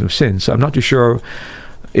remission of sins. So I'm not too sure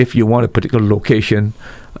if you want a particular location.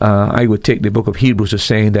 I would take the book of Hebrews as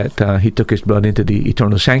saying that he took his blood into the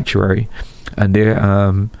eternal sanctuary and there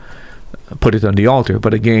put it on the altar.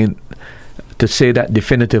 But again, to say that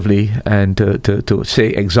definitively and to say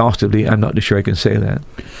exhaustively, I'm not too sure I can say that.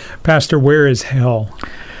 Pastor, where is hell?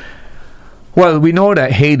 Well, we know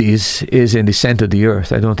that Hades is in the center of the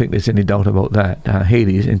earth. I don't think there's any doubt about that.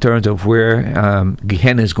 Hades, in terms of where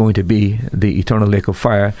Gehenna is going to be, the eternal lake of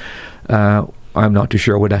fire, I'm not too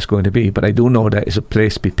sure where that's going to be. But I do know that it's a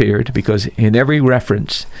place prepared, because in every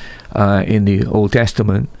reference in the Old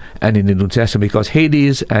Testament and in the New Testament, because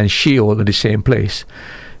Hades and Sheol are the same place.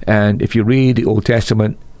 And if you read the Old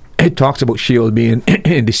Testament, it talks about Sheol being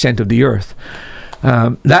in the center of the earth.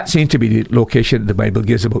 That seems to be the location the Bible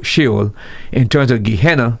gives about Sheol. In terms of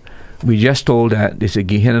Gehenna, we just told that there's a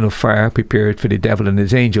Gehenna of fire prepared for the devil and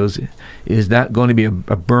his angels. Is that going to be a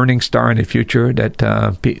burning star in the future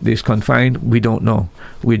that is confined? We don't know.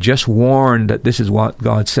 We're just warned that this is what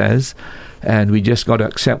God says, and we just got to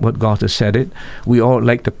accept what God has said it. We all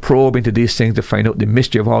like to probe into these things to find out the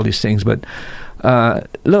mystery of all these things, but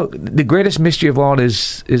look, the greatest mystery of all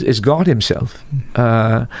is God himself.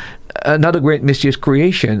 Another great mystery is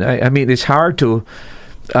creation. I mean, it's hard to,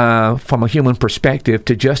 from a human perspective,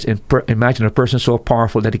 to just imagine a person so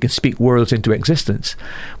powerful that he can speak worlds into existence.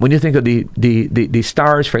 When you think of the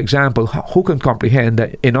stars, for example, who can comprehend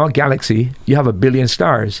that in our galaxy you have 1 billion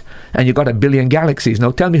stars and you got 1 billion galaxies? Now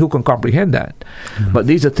tell me who can comprehend that. Mm-hmm. But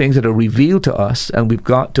these are things that are revealed to us, and we've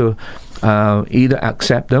got to either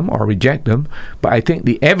accept them or reject them. But I think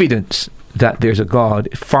the evidence that there's a God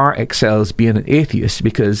far excels being an atheist,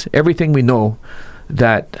 because everything we know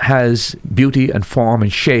that has beauty and form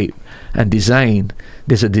and shape and design,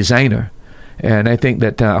 there's a designer. And I think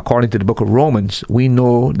that according to the book of Romans, we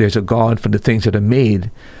know there's a God for the things that are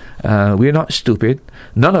made. We're not stupid.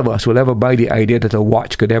 None of us will ever buy the idea that a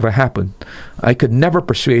watch could ever happen. I could never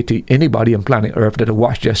persuade to anybody on planet Earth that a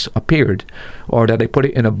watch just appeared, or that I put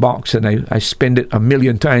it in a box and I spin it 1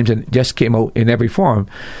 million times and it just came out in every form.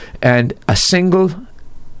 And a single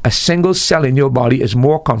cell in your body is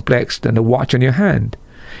more complex than the watch on your hand.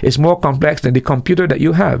 It's more complex than the computer that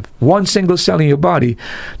you have. One single cell in your body.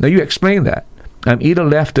 Now you explain that. I'm either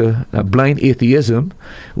left to blind atheism,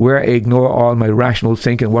 where I ignore all my rational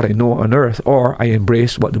thinking, what I know on earth, or I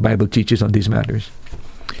embrace what the Bible teaches on these matters.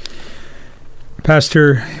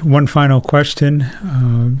 Pastor, one final question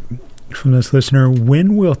from this listener.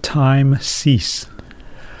 When will time cease?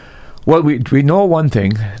 Well, we know one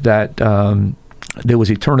thing, that there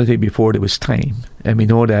was eternity before there was time. And we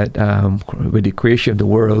know that with the creation of the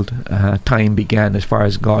world, time began as far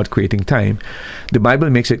as God creating time. The Bible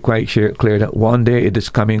makes it quite clear that one day it is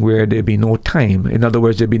coming where there be no time. In other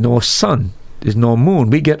words, there be no sun. There's no moon.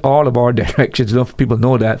 We get all of our directions. Enough people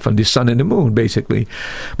know that from the sun and the moon, basically.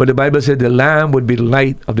 But the Bible said the Lamb would be the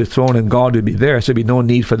light of the throne and God would be there. So there'd be no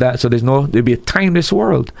need for that. So there'll be a timeless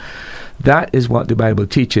world. That is what the Bible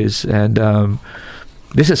teaches. And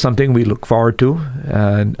this is something we look forward to,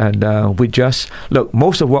 and we just look.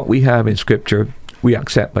 Most of what we have in Scripture, we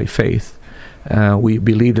accept by faith. We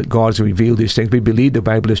believe that God's revealed these things. We believe the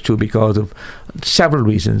Bible is true because of several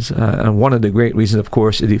reasons, and one of the great reasons, of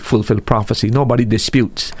course, is the fulfilled prophecy. Nobody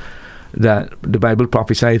disputes that the Bible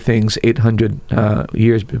prophesied things 800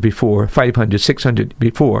 years before, 500, 600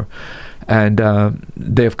 before, and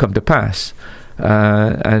they have come to pass.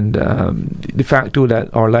 And the fact too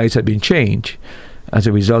that our lives have been changed as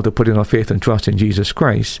a result of putting our faith and trust in Jesus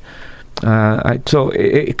Christ. So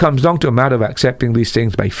it comes down to a matter of accepting these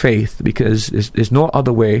things by faith, because there's no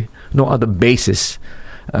other way, no other basis.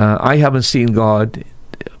 I haven't seen God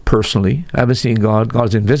personally. I haven't seen God.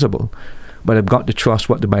 God's invisible. But I've got to trust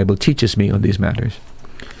what the Bible teaches me on these matters.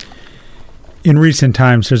 In recent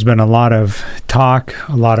times, there's been a lot of talk,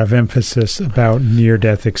 a lot of emphasis about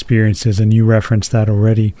near-death experiences, and you referenced that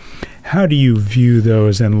already. How do you view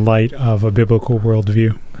those in light of a biblical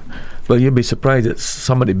worldview? Well, you'll be surprised that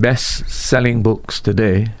some of the best-selling books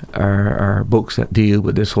today are books that deal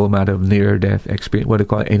with this whole matter of near-death experience, what they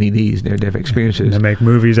call NEDs, near-death experiences. They make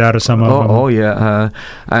movies out of some of them. Oh, yeah.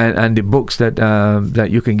 And the books that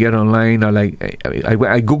you can get online are like,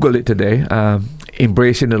 I Googled it today,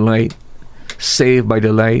 Embracing the Light, Saved by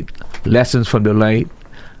the Light, Lessons from the Light,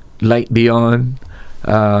 Light Beyond,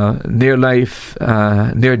 Near Life,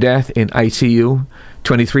 Near Death in ICU,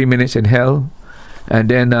 23 Minutes in Hell. And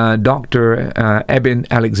then Dr. Eben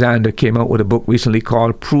Alexander came out with a book recently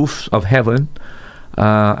called Proofs of Heaven,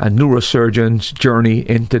 a neurosurgeon's journey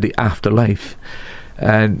into the afterlife.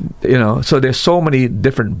 And, so there's so many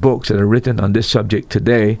different books that are written on this subject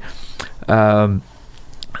today. My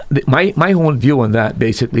whole view on that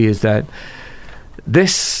basically is that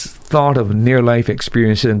this thought of near-life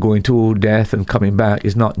experiences and going through death and coming back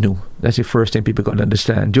is not new. That's the first thing people got to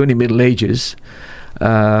understand. During the Middle Ages,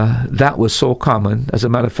 that was so common. As a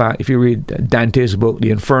matter of fact, if you read Dante's book, The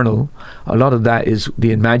Inferno, a lot of that is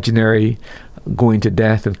the imaginary going to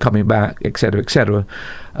death and coming back, etc., etc.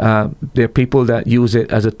 There are people that use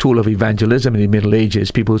it as a tool of evangelism in the Middle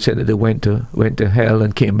Ages. People said that they went to hell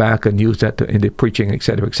and came back and used that in their preaching,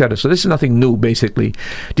 etc., etc. So this is nothing new, basically.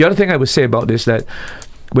 The other thing I would say about this, that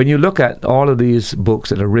when you look at all of these books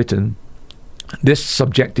that are written, this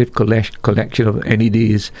subjective collection of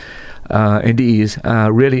NDEs,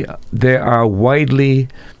 really, they are widely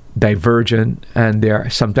divergent and they are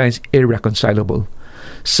sometimes irreconcilable.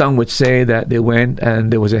 Some would say that they went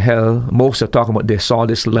and there was a hell. Most are talking about they saw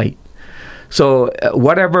this light. So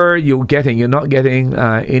whatever you're getting, you're not getting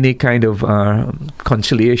any kind of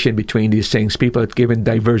conciliation between these things. People are giving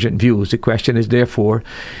divergent views. The question is, therefore,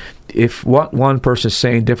 if what one person is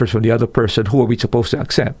saying differs from the other person, who are we supposed to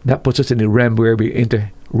accept? That puts us in the realm where we're into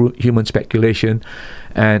human speculation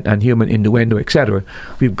and human innuendo, etc.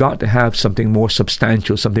 We've got to have something more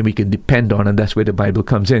substantial, something we can depend on, and that's where the Bible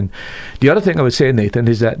comes in. The other thing I would say, Nathan,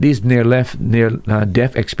 is that these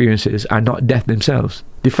near-death experiences are not death themselves.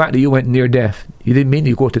 The fact that you went near death, you didn't mean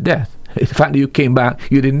you go to death. The fact that you came back,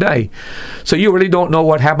 you didn't die. So you really don't know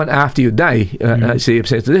what happened after you die. See,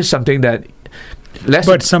 this is something that...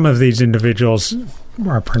 But some of these individuals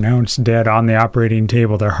are pronounced dead on the operating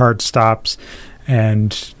table. Their heart stops,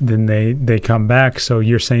 and then they come back. So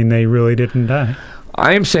you're saying they really didn't die?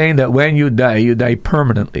 I am saying that when you die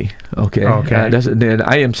permanently. Okay.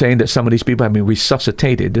 I am saying that some of these people have been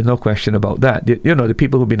resuscitated. There's no question about that. The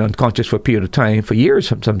people who've been unconscious for a period of time, for years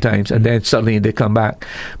sometimes, and then suddenly they come back.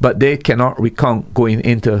 But they cannot recount going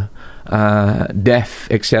into death,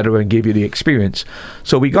 etc., and give you the experience.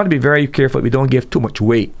 So we got to be very careful we don't give too much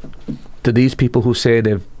weight to these people who say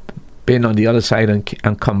they've been on the other side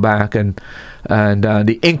and come back, and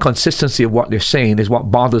the inconsistency of what they're saying is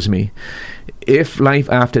what bothers me. If life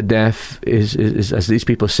after death is as these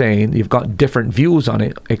people are saying, you've got different views on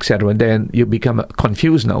it, etc., and then you become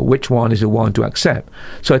confused now. Which one is the one to accept?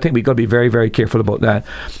 So I think we've got to be very, very careful about that.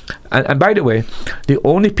 And by the way, the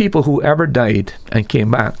only people who ever died and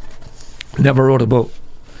came back never wrote a book,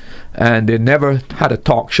 and they never had a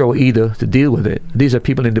talk show either to deal with it. These are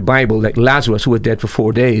people in the Bible, like Lazarus, who was dead for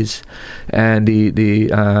 4 days, and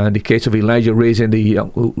the case of Elijah raising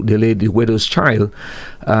the widow's child,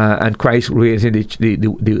 and Christ raising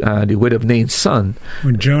the widow of Nain's son.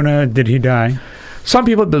 When Jonah, did he die? Some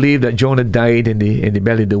people believe that Jonah died in the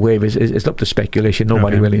belly of the wave. It's up to speculation.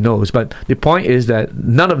 Nobody really knows. But the point is that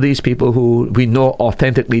none of these people who we know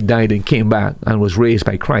authentically died and came back and was raised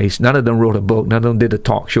by Christ, none of them wrote a book. None of them did a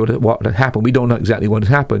talk show that what had happened. We don't know exactly what has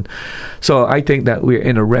happened. So I think that we're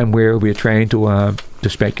in a realm where we're trying to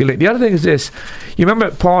speculate. The other thing is this. You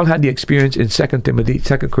remember Paul had the experience in 2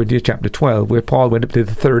 Corinthians chapter 12, where Paul went up to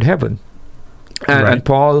the third heaven. And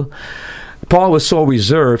Paul was so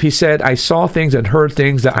reserved. He said, I saw things and heard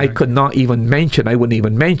things that I could not even mention. I wouldn't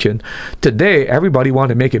even mention. Today, everybody want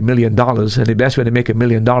to make $1 million, and the best way to make $1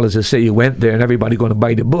 million is to say you went there and everybody going to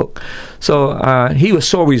buy the book. So he was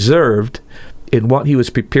so reserved in what he was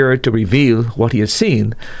prepared to reveal, what he had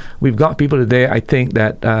seen. We've got people today, I think,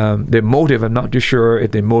 that their motive, I'm not too sure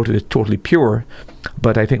if their motive is totally pure,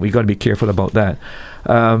 but I think we've got to be careful about that.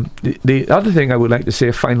 The other thing I would like to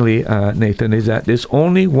say finally, Nathan, is that there's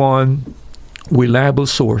only one reliable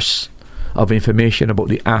source of information about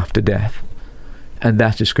the after death, and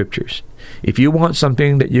that's the Scriptures. If you want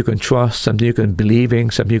something that you can trust, something you can believe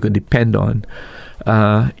in, something you can depend on,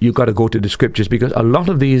 you've got to go to the Scriptures, because a lot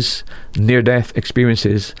of these near-death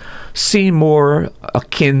experiences seem more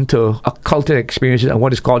akin to occultic experiences and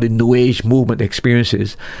what is called the New Age movement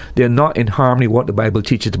experiences. They're not in harmony with what the Bible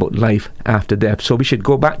teaches about life after death. So we should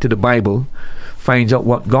go back to the Bible, find out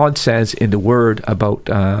what God says in the Word about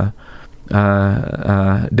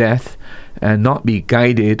death, and not be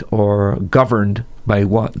guided or governed by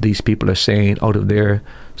what these people are saying out of their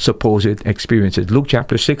supposed experiences. Luke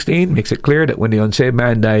chapter 16 makes it clear that when the unsaved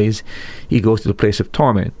man dies, he goes to the place of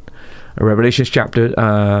torment. Revelation chapter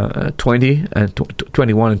 20 and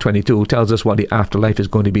 21 and 22 tells us what the afterlife is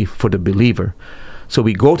going to be for the believer. So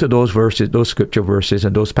we go to those verses, those scripture verses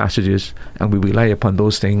and those passages, and we rely upon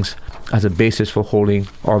those things as a basis for holding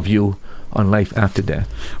our view on life after death.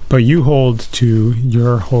 But you hold to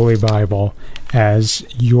your Holy Bible as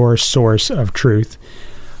your source of truth.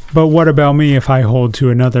 But what about me if I hold to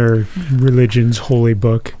another religion's holy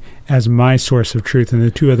book as my source of truth, and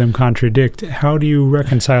the two of them contradict. How do you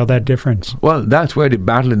reconcile that difference? Well, that's where the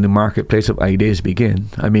battle in the marketplace of ideas begin.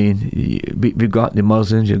 I mean, we've got the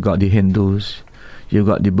Muslims, you've got the Hindus, you've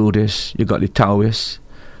got the Buddhists, you've got the Taoists,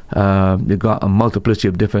 you've got a multiplicity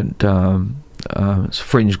of different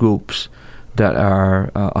fringe groups that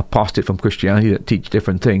are apostate from Christianity, that teach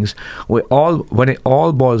different things. When it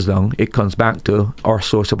all boils down, it comes back to our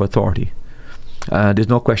source of authority. There's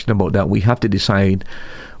no question about that. We have to decide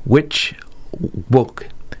which book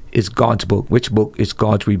is God's book, which book is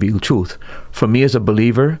God's revealed truth. For me as a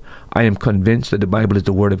believer, I am convinced that the Bible is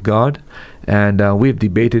the Word of God, and we've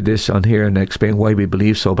debated this on here and explained why we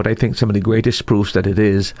believe so, but I think some of the greatest proofs that it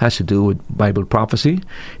has to do with Bible prophecy.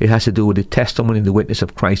 It has to do with the testimony and the witness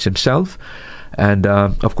of Christ himself. And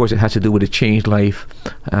of course it has to do with the changed life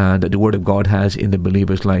that the Word of God has in the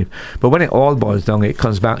believer's life. But when it all boils down, it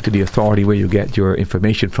comes back to the authority where you get your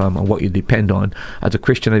information from and what you depend on. As a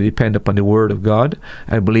Christian, I depend upon the Word of God.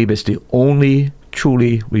 I believe it's the only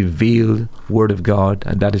truly revealed Word of God,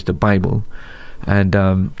 and that is the Bible. And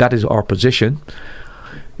that is our position.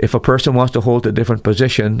 If a person wants to hold a different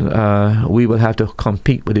position, we will have to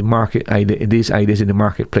compete with these ideas in the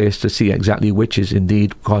marketplace to see exactly which is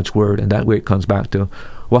indeed God's Word, and that way it comes back to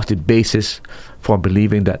what's the basis for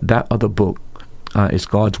believing that other book is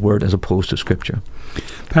God's Word as opposed to Scripture.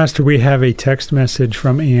 Pastor, we have a text message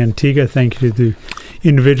from Antigua. Thank you to the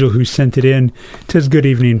individual who sent it in. It says, "Good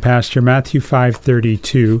evening, Pastor. Matthew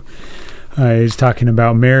 5:32 is talking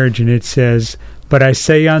about marriage, and it says, 'But I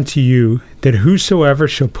say unto you, that whosoever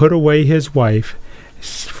shall put away his wife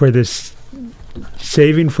for this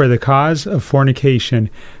saving for the cause of fornication,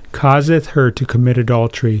 causeth her to commit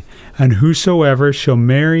adultery. And whosoever shall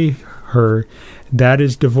marry her that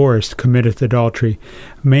is divorced committeth adultery.'"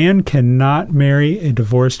 Man cannot marry a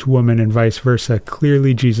divorced woman and vice versa.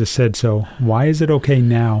 Clearly Jesus said so. Why is it okay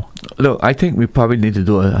now? Look, I think we probably need to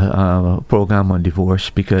do a program on divorce,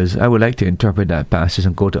 because I would like to interpret that passage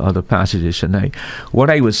and go to other passages tonight. What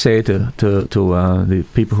I would say to the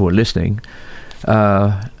people who are listening,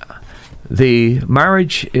 the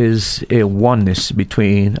marriage is a oneness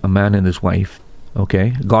between a man and his wife.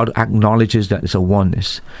 Okay? God acknowledges that it's a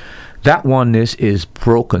oneness. That oneness is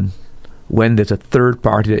broken when there's a third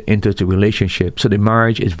party that enters the relationship, so the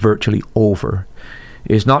marriage is virtually over.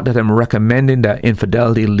 It's not that I'm recommending that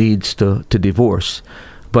infidelity leads to divorce,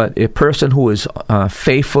 but a person who is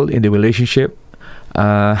faithful in the relationship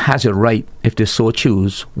has a right, if they so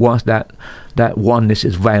choose, once that oneness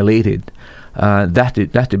is violated. That's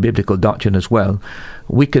the biblical doctrine as well.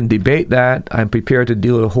 We can debate that. I'm prepared to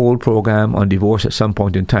do a whole program on divorce at some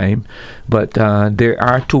point in time, but there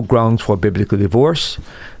are two grounds for biblical divorce.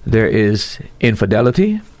 There is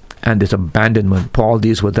infidelity and there's abandonment. Paul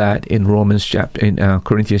deals with that in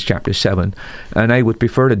Corinthians chapter 7, and I would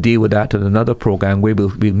prefer to deal with that in another program where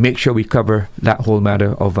we'll make sure we cover that whole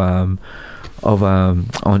matter on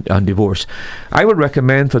divorce. I would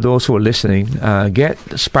recommend for those who are listening, get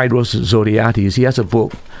Spyros Zodhiates. He has a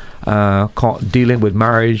book called Dealing with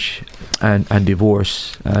Marriage and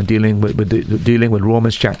Divorce, dealing with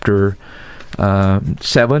Romans chapter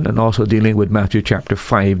 7, and also dealing with Matthew chapter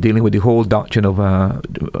 5, dealing with the whole doctrine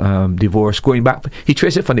of divorce, going back. He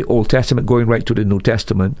traces it from the Old Testament going right to the New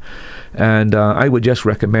Testament, and I would just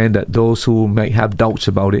recommend that those who might have doubts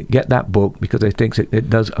about it get that book, because I think it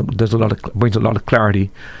brings a lot of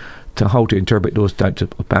clarity to how to interpret those types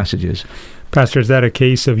of passages. Pastor, is that a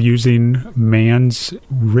case of using man's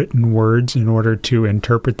written words in order to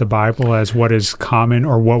interpret the Bible as what is common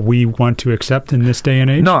or what we want to accept in this day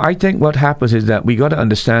and age? No, I think what happens is that we got to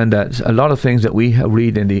understand that a lot of things that we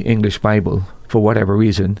read in the English Bible, for whatever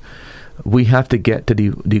reason, we have to get to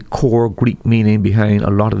the core Greek meaning behind a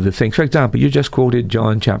lot of the things. For example, you just quoted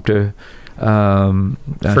John chapter 1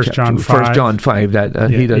 John 5, that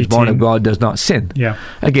he that is born of God does not sin. Yeah.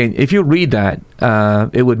 Again, if you read that,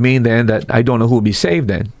 it would mean then that I don't know who will be saved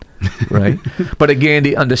then. Right? But again,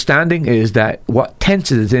 the understanding is that what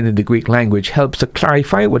tense is in the Greek language helps to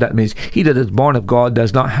clarify what that means. He that is born of God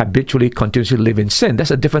does not habitually, continuously live in sin.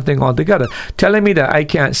 That's a different thing altogether. Telling me that I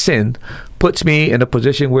can't sin puts me in a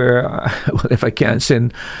position where, if I can't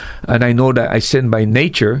sin, and I know that I sin by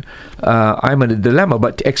nature, I'm in a dilemma.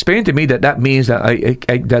 But to explain to me that means that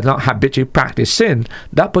I do not habitually practice sin,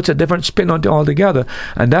 that puts a different spin on it altogether.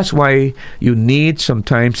 And that's why you need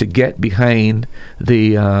sometimes to get behind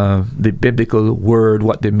the biblical word,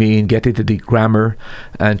 what they mean, get into the grammar,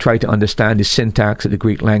 and try to understand the syntax of the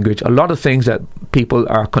Greek language. A lot of things that people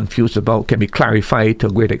are confused about can be clarified to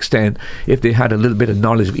a great extent if they had a little bit of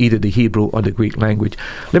knowledge of either the Hebrew or the Greek language.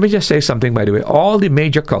 Let me just say something, by the way. All the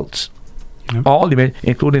major cults, Yep. All the,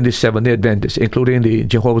 including the Seventh-day Adventists, including the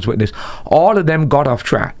Jehovah's Witness, all of them got off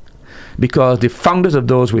track because the founders of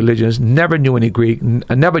those religions never knew any Greek,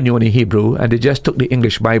 never knew any Hebrew, and they just took the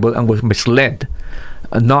English Bible and was misled.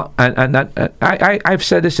 I've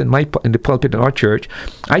said this in the pulpit in our church.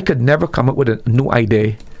 I could never come up with a new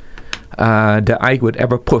idea that I would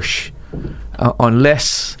ever push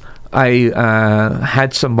unless I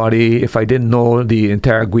had somebody, if I didn't know the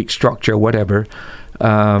entire Greek structure, whatever,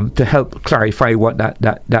 to help clarify what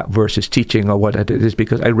that verse is teaching or what it is,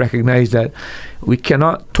 because I recognize that we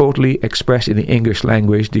cannot totally express in the English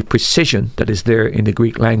language the precision that is there in the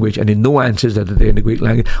Greek language and the nuances that are there in the Greek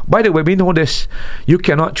language. By the way, we know this. You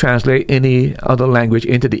cannot translate any other language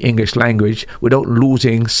into the English language without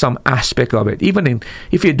losing some aspect of it. Even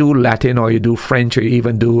if you do Latin or you do French or you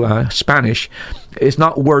even do Spanish, it's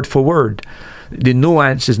not word for word. The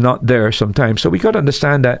nuance is not there sometimes. So we got to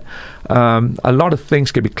understand that a lot of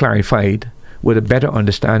things can be clarified with a better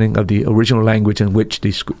understanding of the original language in which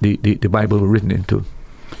the Bible was written into.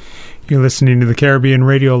 You're listening to the Caribbean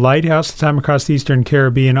Radio Lighthouse. The time across the Eastern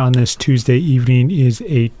Caribbean on this Tuesday evening is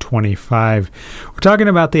 8:25. We're talking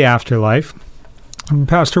about the afterlife.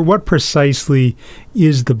 Pastor, what precisely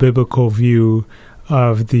is the biblical view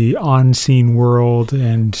of the unseen world,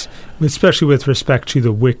 and especially with respect to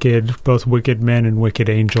the wicked, both wicked men and wicked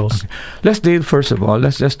angels? Okay. Let's deal first of all.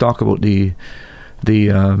 Let's talk about the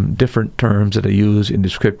different terms that are used in the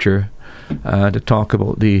Scripture to talk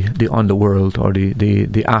about the underworld or the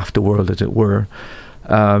afterworld, as it were.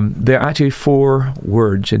 There are actually 4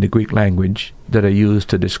 words in the Greek language that are used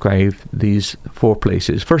to describe these 4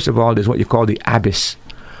 places. First of all, there's what you call the abyss,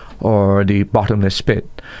 or the bottomless pit.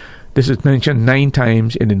 This is mentioned 9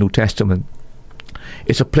 times in the New Testament.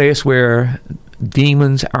 It's a place where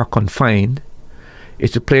demons are confined.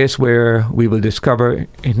 It's a place where we will discover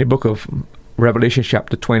in the book of Revelation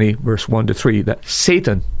chapter 20, verse 1 to 3, that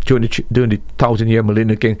Satan, during the 1,000-year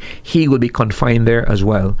millennial king, he will be confined there as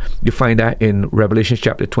well. You find that in Revelation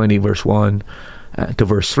chapter 20, verse 1 to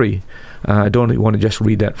verse 3. I don't want to just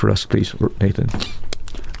read that for us, please, Nathan.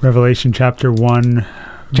 Revelation chapter 1.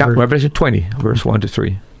 Revelation 20, verse 1 to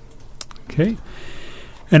 3. Okay.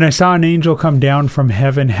 And I saw an angel come down from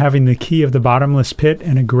heaven, having the key of the bottomless pit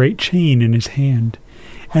and a great chain in his hand.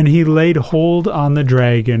 And he laid hold on the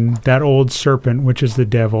dragon, that old serpent, which is the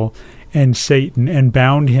devil, and Satan, and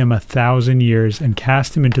bound him 1,000 years, and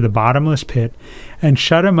cast him into the bottomless pit, and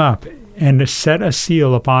shut him up, and set a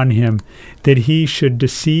seal upon him, that he should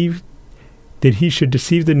deceive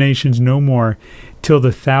the nations no more, till the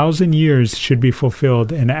 1,000 years should be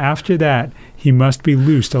fulfilled, and after that he must be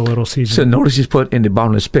loosed a little season. So notice he's put in the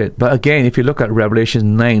bottomless pit. But again, if you look at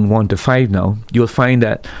Revelation 9, 1 to 5 now, you'll find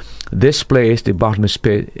that this place, the bottomless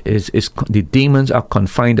pit, is the demons are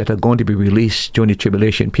confined that are going to be released during the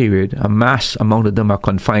tribulation period. A mass amount of them are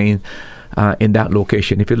confined in that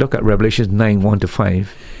location. If you look at Revelation 9, 1 to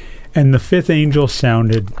 5. And the 5th angel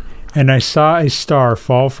sounded, and I saw a star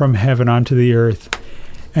fall from heaven onto the earth,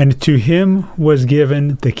 and to him was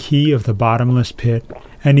given the key of the bottomless pit.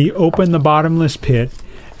 And he opened the bottomless pit,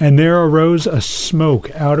 and there arose a smoke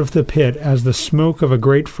out of the pit as the smoke of a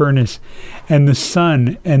great furnace, and the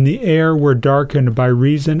sun and the air were darkened by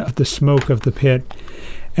reason of the smoke of the pit.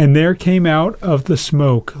 And there came out of the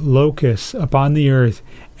smoke locusts upon the earth,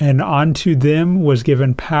 and unto them was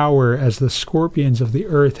given power as the scorpions of the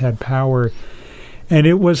earth had power. And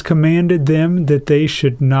it was commanded them that they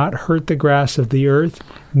should not hurt the grass of the earth,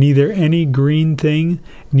 neither any green thing,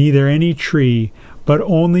 neither any tree, but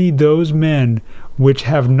only those men which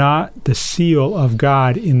have not the seal of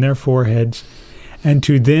God in their foreheads. And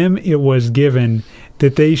to them it was given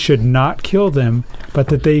that they should not kill them, but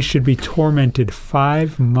that they should be tormented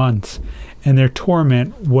 5 months. And their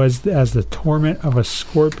torment was as the torment of a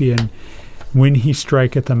scorpion when he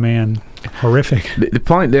striketh a man. Horrific. The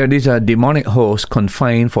point there, these are demonic hosts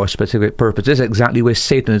confined for a specific purpose. This is exactly where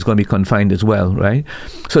Satan is going to be confined as well, right?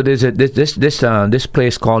 So there's this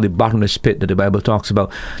place called the bottomless pit that the Bible talks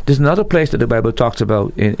about. There's another place that the Bible talks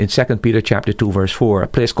about in 2 Peter chapter 2, verse 4, a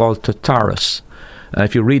place called Tartarus.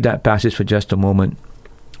 If you read that passage for just a moment.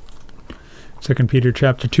 2 Peter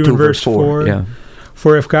chapter 2 and verse 4. Yeah.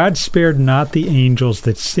 For if God spared not the angels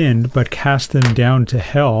that sinned, but cast them down to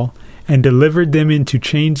hell, and delivered them into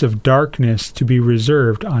chains of darkness to be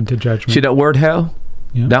reserved unto judgment. See that word hell?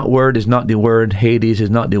 Yeah. That word is not the word Hades, is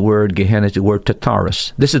not the word Gehenna, it's the word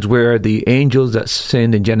Tartarus. This is where the angels that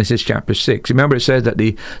sinned in Genesis chapter 6. Remember it says that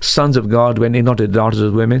the sons of God went in unto the daughters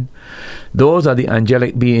of women? Those are the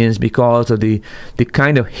angelic beings because of the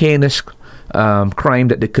kind of heinous crime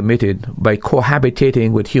that they committed by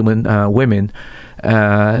cohabitating with human women,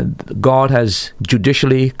 God has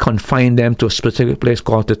judicially confined them to a specific place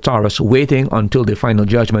called the Taurus, waiting until the final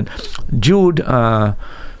judgment. Jude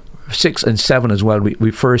 6 and 7 as well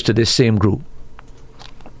refers to this same group.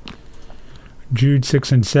 Jude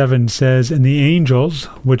 6 and 7 says, "And the angels,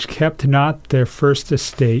 which kept not their first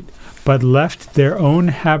estate, but left their own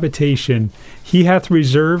habitation, he hath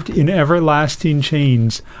reserved in everlasting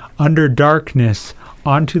chains, under darkness,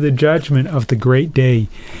 unto the judgment of the great day,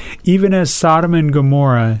 even as Sodom and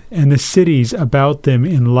Gomorrah, and the cities about them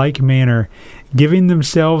in like manner, giving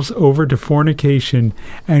themselves over to fornication,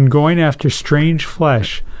 and going after strange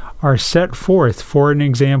flesh, are set forth for an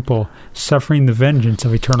example, suffering the vengeance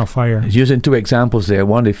of eternal fire." Using two examples there.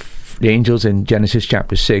 One, the angels in Genesis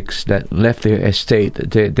chapter 6 that left their estate,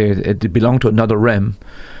 they belonged to another realm,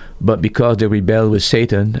 but because they rebelled with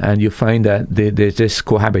Satan, and you find that there's this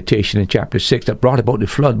cohabitation in chapter 6 that brought about the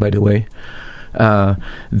flood, by the way,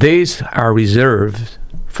 these are reserved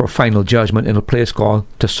for final judgment in a place called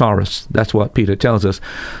Thesaurus. That's what Peter tells us.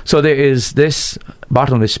 So there is this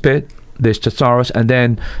bottomless pit, there's Thesaurus, and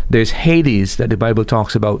then there's Hades that the Bible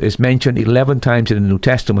talks about. It's mentioned 11 times in the New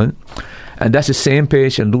Testament, and that's the same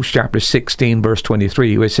page in Luke chapter 16 verse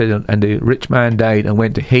 23 where it says, "And the rich man died and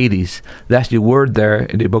went to Hades." That's the word there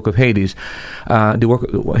in the book of Hades, the work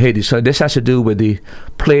of Hades. So this has to do with the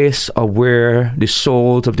place of where the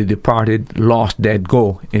souls of the departed lost dead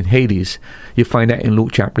go in Hades. You find that in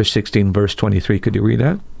Luke chapter 16 verse 23. Could you read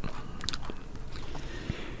that?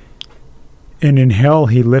 "And in hell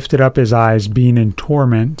he lifted up his eyes, being in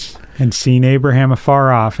torment, and seen Abraham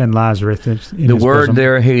afar off, and Lazarus in the his word bosom."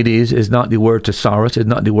 there, Hades, is not the word Thesaurus, it's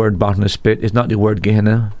not the word bottomless pit, it's not the word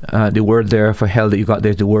Gehenna. The word there for hell that you got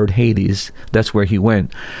there is the word Hades. That's where he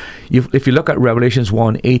went. If you look at Revelations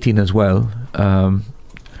 1:18 as well,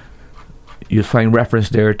 you'll find reference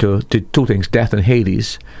there to two things, death and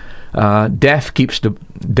Hades. Death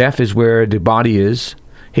is where the body is.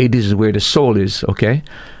 Hades is where the soul is, okay?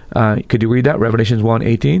 Could you read that? Revelations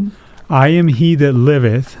 1:18. "I am he that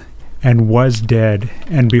liveth, and was dead,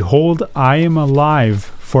 and behold, I am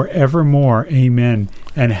alive for evermore, amen,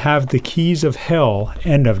 and have the keys of hell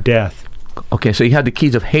and of death." Okay, so he had the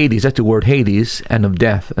keys of Hades, that's the word Hades, and of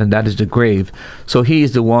death, and that is the grave. So he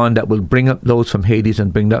is the one that will bring up those from Hades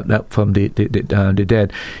and bring up that from the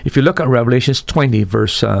dead. If you look at Revelations 20,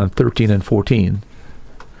 verse 13 and 14.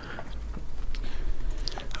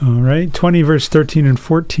 All right, 20 verse 13 and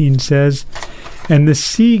 14 says, "And the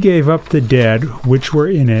sea gave up the dead which were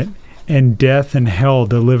in it, and death and hell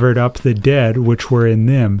delivered up the dead which were in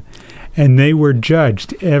them, and they were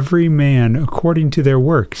judged every man according to their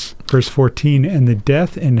works." Verse 14, "And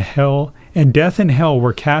death and hell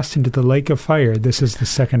were cast into the lake of fire." This is the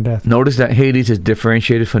second death. Notice that Hades is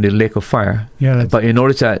differentiated from the lake of fire. Yeah, but you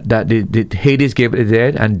notice that the Hades gave it the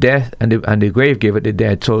dead, and death and the grave gave it the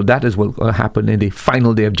dead. So that is what will happen in the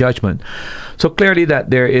final day of judgment. So clearly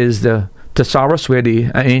that there is the Thesaurus, where the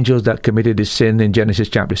angels that committed the sin in Genesis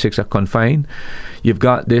chapter 6 are confined. You've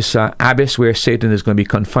got this abyss where Satan is going to be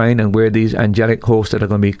confined, and where these angelic hosts that are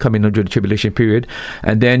going to be coming under the tribulation period.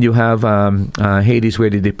 And then you have Hades, where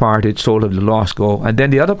the departed soul of the lost go. And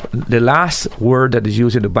then the last word that is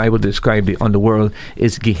used in the Bible to describe the underworld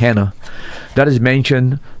is Gehenna. That is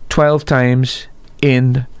mentioned 12 times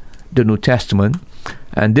in the New Testament,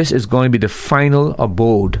 and this is going to be the final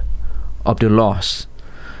abode of the lost.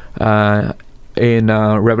 In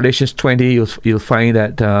Revelations 20, you'll find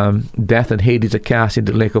that death and Hades are cast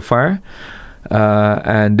into the lake of fire,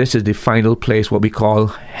 and this is the final place, what we call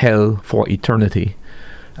hell for eternity.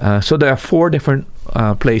 So there are 4 different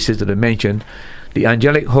places that are mentioned. The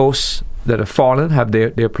angelic hosts that have fallen have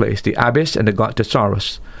their place, the abyss, and the god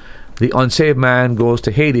Thesaurus. The unsaved man goes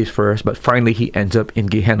to Hades first, but finally he ends up in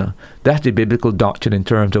Gehenna. That's the biblical doctrine in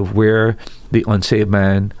terms of where the unsaved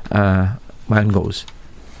man goes.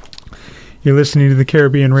 You're listening to the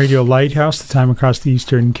Caribbean Radio Lighthouse. The time across the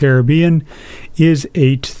Eastern Caribbean is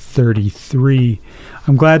 8:33.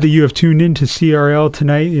 I'm glad that you have tuned in to CRL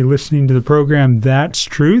tonight. You're listening to the program That's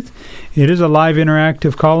Truth. It is a live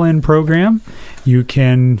interactive call-in program. You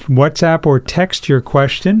can WhatsApp or text your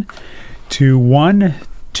question to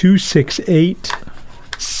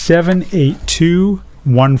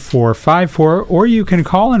 1-268-782-1454, or you can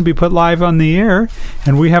call and be put live on the air.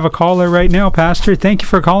 And we have a caller right now. Pastor, thank you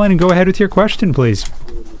for calling, and go ahead with your question, please.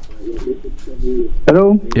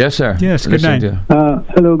 Hello? Yes, sir. Yes, good night.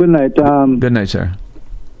 Hello, good night. Good night, sir.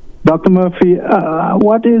 Dr. Murphy,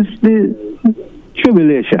 what is the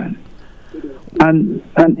tribulation? And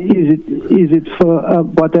is it for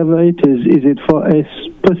whatever it is it for a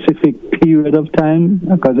specific period of time?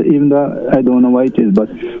 Because even though I don't know what it is, but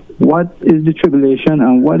what is the tribulation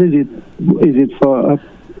and what is it? Is it for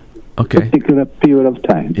a particular period of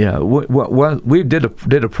time? Yeah, well, we did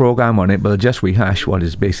a program on it, but I'll just rehash what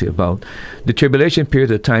it's basically about. The tribulation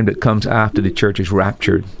period is the time that comes after the church is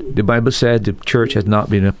raptured. The Bible said the church has not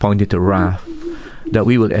been appointed to wrath, that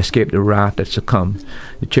we will escape the wrath that's to come.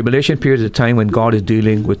 The tribulation period is a time when God is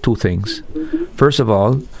dealing with two things. First of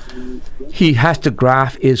all, He has to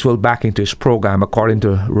graft Israel back into His program according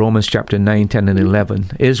to Romans chapter 9, 10, and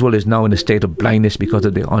 11. Israel is now in a state of blindness because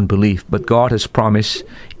of their unbelief, but God has promised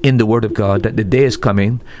in the Word of God that the day is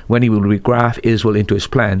coming when He will regraft Israel into His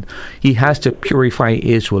plan. He has to purify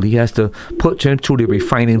Israel. He has to put them through the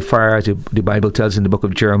refining fire, as the Bible tells in the book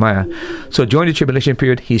of Jeremiah. So during the tribulation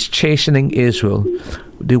period, He's chastening Israel.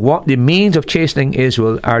 The means of chastening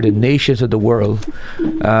Israel are the nations of the world.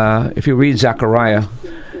 If you read Zechariah,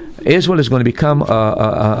 Israel is going to become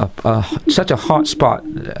such a hot spot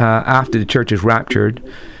after the church is raptured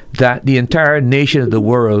that the entire nation of the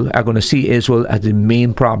world are going to see Israel as the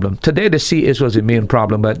main problem. Today they see Israel as the main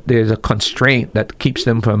problem, but there's a constraint that keeps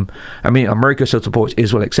them from, America still supports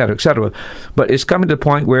Israel, etc., etc. But it's coming to the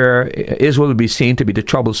point where Israel will be seen to be the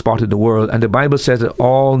trouble spot of the world, and the Bible says that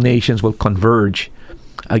all nations will converge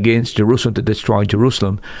against Jerusalem to destroy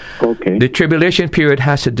Jerusalem. Okay. The tribulation period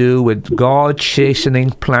has to do with God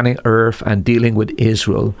chastening planet Earth and dealing with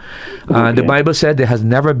Israel. The Bible said there has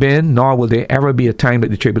never been, nor will there ever be a time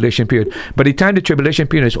like the tribulation period. By the time the tribulation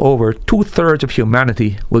period is over, 2/3 of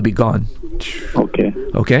humanity will be gone.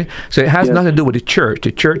 Okay? So it has nothing to do with the church.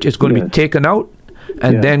 The church is going to be taken out,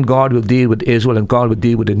 and then God will deal with Israel, and God will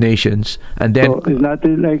deal with the nations. And then, so is that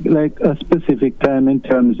like a specific time in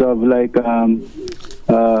terms of the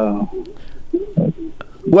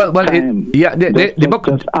book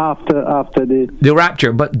just after the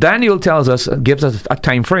rapture. But Daniel gives us a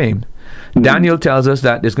time frame. Daniel tells us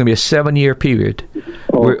that there's going to be a 7-year period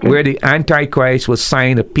where the Antichrist will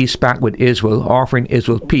sign a peace pact with Israel, offering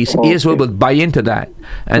Israel peace. Israel will buy into that.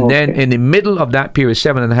 And then in the middle of that period,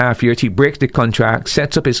 7.5 years, he breaks the contract,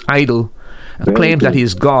 sets up his idol, claims that he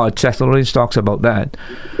is God. Thessalonians talks about that.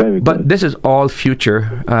 But this is all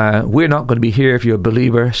future. We're not going to be here if you're a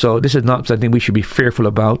believer, so this is not something we should be fearful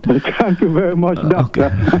about. Thank you very much,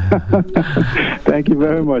 Doctor. Thank you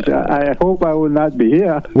very much. I hope I will not be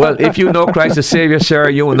here. Well, if you know Christ the Savior, sir,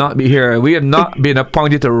 you will not be here. We have not been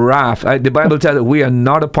appointed to wrath. The Bible tells us we are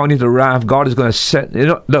not appointed to wrath. God is going to set...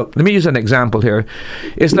 look, let me use an example here.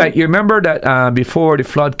 It's like, you remember that before the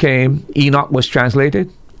flood came, Enoch was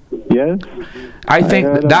translated? Yes. I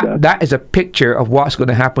think that is a picture of what's going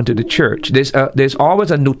to happen to the church. There's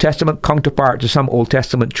always a New Testament counterpart to some Old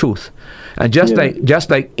Testament truth, and just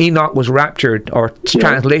like Enoch was raptured or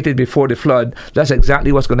translated before the flood, that's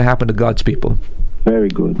exactly what's going to happen to God's people. Very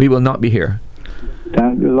good. We will not be here.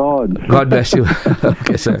 Thank the Lord. God bless you.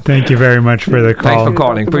 Okay, sir. Thank you very much for the call. Thanks for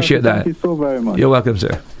calling. Appreciate that. Thank you so very much. You're welcome,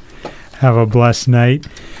 sir. Have a blessed night.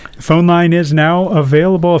 The phone line is now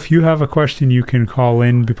available. If you have a question, you can call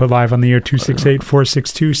in. Be put live on the air,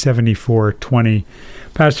 268-462-7420.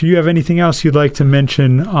 Pastor, you have anything else you'd like to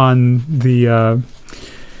mention on the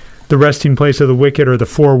resting place of the wicked, or the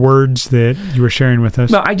 4 words that you were sharing with us?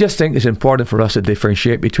 No, I just think it's important for us to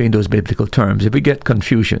differentiate between those biblical terms. If we get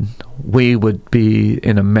confusion, we would be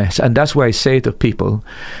in a mess. And that's why I say to people,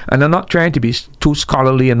 and I'm not trying to be too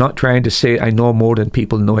scholarly, I'm not trying to say I know more than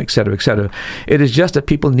people know, etc., etc. It is just that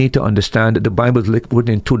people need to understand that the Bible is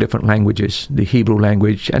written in 2 different languages, the Hebrew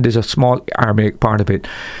language, and there's a small Aramaic part of it.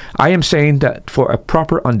 I am saying that for a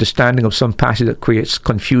proper understanding of some passage that creates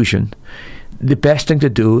confusion, the best thing to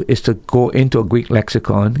do is to go into a Greek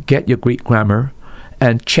lexicon, get your Greek grammar,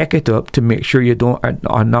 and check it up to make sure you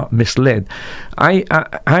are not misled.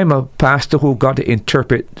 I'm a pastor who got to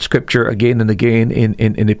interpret Scripture again and again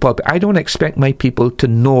in the pulpit. I don't expect my people to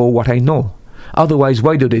know what I know. Otherwise,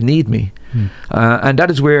 why do they need me? And that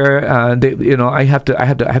is where I have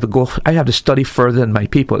to study further than my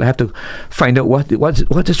people. I have to find out what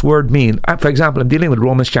this word mean. For example, I'm dealing with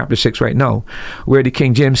Romans chapter 6 right now, where the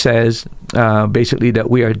King James says basically that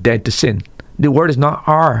we are dead to sin. The word is not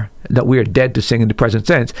that we are dead to sin in the present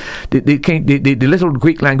sense. The little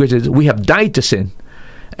Greek language is we have died to sin.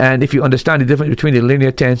 And if you understand the difference between the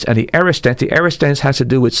linear tense and the aorist tense has to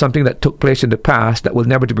do with something that took place in the past that will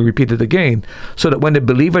never to be repeated again. So that when the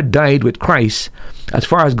believer died with Christ, as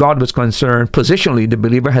far as God was concerned, positionally, the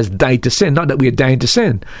believer has died to sin, not that we are dying to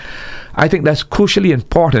sin. I think that's crucially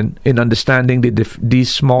important in understanding these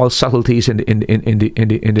small subtleties in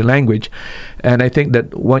the language. And I think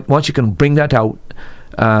that once you can bring that out,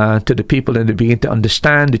 to the people, and they begin to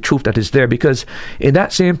understand the truth that is there. Because in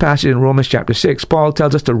that same passage in Romans chapter 6, Paul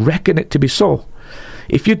tells us to reckon it to be so.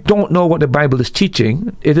 If you don't know what the Bible is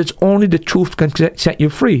teaching, it is only the truth can set you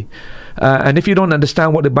free. And if you don't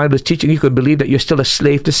understand what the Bible is teaching, you could believe that you're still a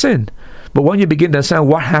slave to sin. But when you begin to understand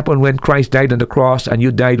what happened when Christ died on the cross and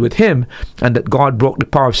you died with him, and that God broke the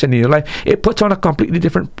power of sin in your life, it puts on a completely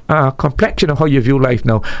different complexion of how you view life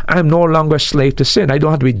now. I'm no longer a slave to sin. I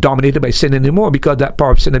don't have to be dominated by sin anymore because that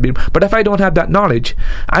power of sin has been... But if I don't have that knowledge,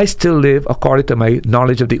 I still live according to my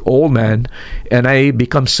knowledge of the old man, and I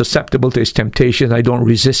become susceptible to his temptation. I don't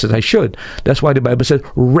resist as I should. That's why the Bible says,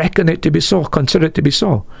 reckon it to be so, consider it to be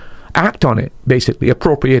so. Act on it, basically.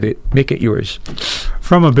 Appropriate it. Make it yours.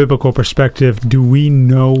 From a biblical perspective, do we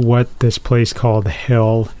know what this place called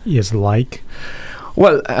hell is like?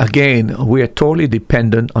 Well, again, we are totally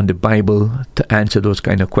dependent on the Bible to answer those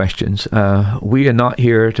kind of questions. We are not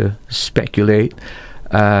here to speculate.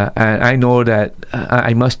 And I know that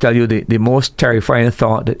I must tell you the most terrifying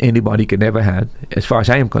thought that anybody can ever have, as far as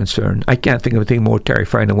I am concerned, I can't think of anything more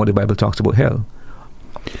terrifying than what the Bible talks about hell.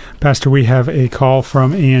 Pastor, we have a call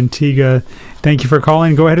from Antigua. Thank you for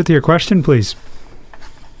calling. Go ahead with your question, please.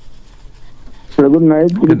 Good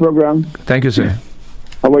night. Good program. Thank you, sir.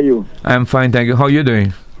 How are you? I'm fine, thank you. How are you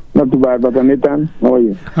doing? Not too bad, but Nathan, how are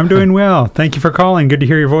you? I'm doing well. Thank you for calling. Good to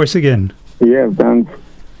hear your voice again. Yes, thanks.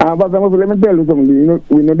 But let me tell you something.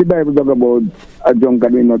 We know the Bible talk about a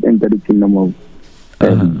drunkard will not enter the kingdom of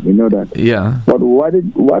heaven. We know that. Yeah. But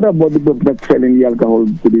what about the prophet selling the alcohol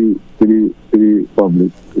to the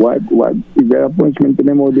public? What is there a punishment to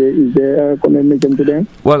them, or is there a condemnation to them?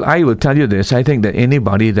 Well, I will tell you this. I think that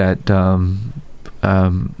anybody that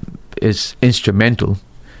is instrumental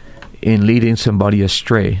in leading somebody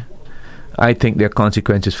astray, I think there are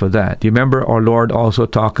consequences for that. You remember our Lord also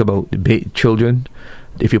talked about children.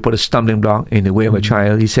 If you put a stumbling block in the way of a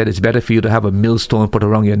child, he said it's better for you to have a millstone put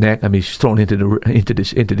around your neck and be thrown into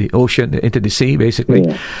the ocean, into the sea, basically.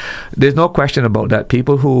 Yeah. There's no question about that.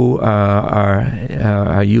 People who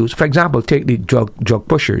are used, for example, take the drug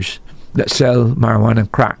pushers that sell marijuana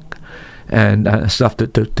and crack and stuff to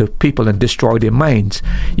people and destroy their minds.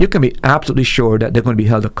 You can be absolutely sure that they're going to be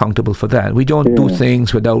held accountable for that. We don't do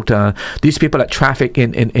things without these people that traffic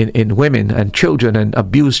in women and children and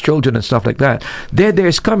abuse children and stuff like that. Their day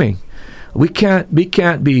is coming. We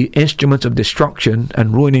can't be instruments of destruction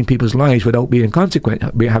and ruining people's lives without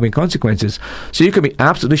having consequences. So you can be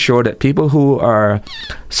absolutely sure that people who are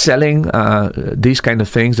selling these kind of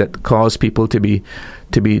things that cause people to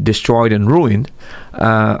be destroyed and ruined,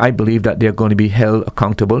 I believe that they're going to be held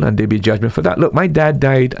accountable and there'll be judgment for that. Look, my dad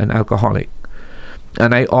died an alcoholic,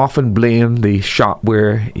 and I often blame the shop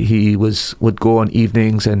where he would go on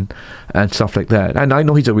evenings and stuff like that. And I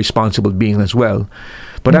know he's a responsible being as well.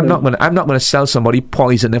 But I'm not going to sell somebody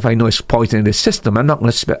poison if I know it's poisoning the system. I'm not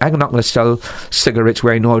going to sell cigarettes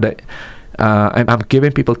where I know that I'm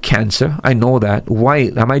giving people cancer. I know that.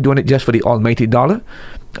 Why am I doing it? Just for the almighty dollar?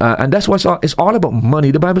 And that's what it's all about.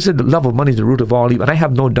 Money. The Bible said the love of money is the root of all evil, and I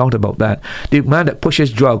have no doubt about that. The man that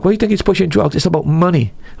pushes drugs, what do you think he's pushing drugs? It's about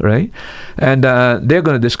money, right? And they're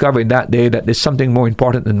going to discover in that day that there's something more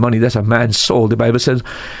important than money. That's a man's soul. The Bible says,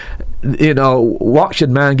 what should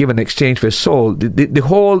man give in exchange for his soul? The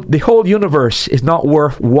whole universe is not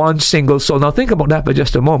worth one single soul. Now think about that for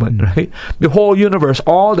just a moment, right? The whole universe,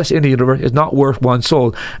 all that's in the universe, is not worth one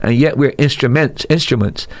soul, and yet we're instruments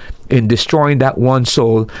in destroying that one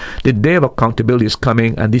soul. The day of accountability is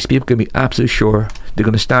coming, and these people can be absolutely sure they're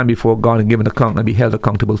going to stand before God and give an account and be held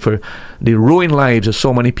accountable for the ruined lives of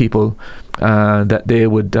so many people that they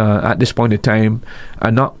would, at this point in time,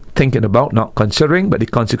 are not thinking about, not considering, but the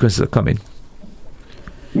consequences are coming.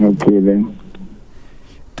 Okay, then.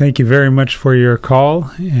 Thank you very much for your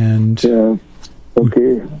call. And yeah.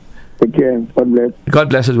 Okay. Take care. God bless. God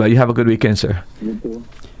bless as well. You have a good weekend, sir. You too.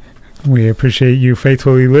 We appreciate you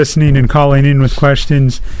faithfully listening and calling in with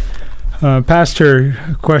questions. Pastor,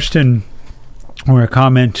 a question or a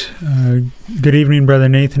comment. Good evening, Brother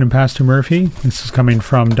Nathan and Pastor Murphy. This is coming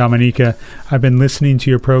from Dominica. I've been listening to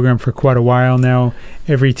your program for quite a while now.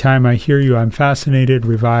 Every time I hear you, I'm fascinated,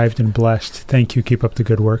 revived, and blessed. Thank you. Keep up the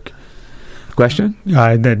good work. Question?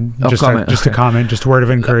 Just a comment, just a word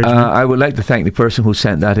of encouragement. I would like to thank the person who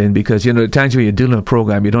sent that in, because the times when you're doing a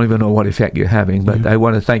program, you don't even know what effect you're having. But I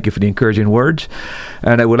want to thank you for the encouraging words.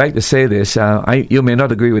 And I would like to say this. You may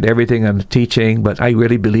not agree with everything I'm teaching, but I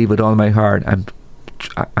really believe with all my heart.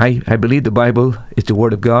 I believe the Bible is the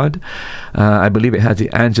Word of God. I believe it has the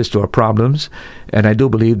answers to our problems. And I do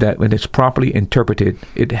believe that when it's properly interpreted,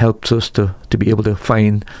 it helps us to be able to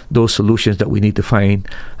find those solutions that we need to find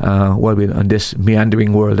while we're on this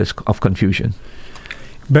meandering world of confusion.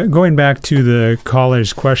 But going back to the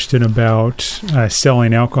caller's question about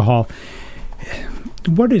selling alcohol,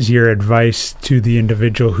 what is your advice to the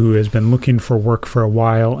individual who has been looking for work for a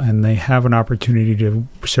while and they have an opportunity to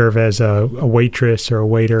serve as a waitress or a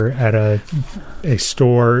waiter at a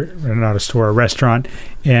store, not a store, a restaurant,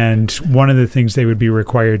 and one of the things they would be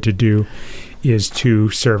required to do is to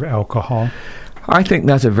serve alcohol? I think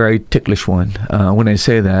that's a very ticklish one. When I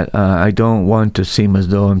say that, I don't want to seem as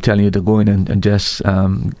though I'm telling you to go in and just,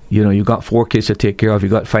 you got 4 kids to take care of, you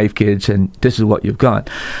got 5 kids, and this is what you've got.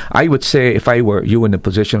 I would say if I were you in a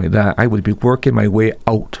position like that, I would be working my way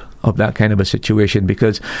out of that kind of a situation,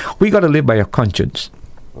 because we got to live by our conscience.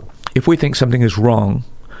 If we think something is wrong,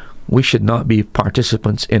 we should not be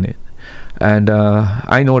participants in it. And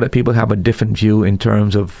I know that people have a different view in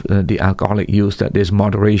terms of the alcoholic use, that there's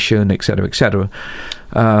moderation, etc., etc.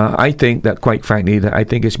 I think that, quite frankly, I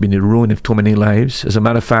think it's been the ruin of too many lives. As a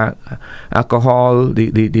matter of fact, alcohol,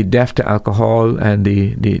 the death to alcohol and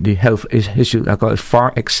the health issue, alcohol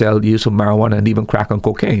far excel the use of marijuana and even crack and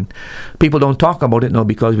cocaine. People don't talk about it now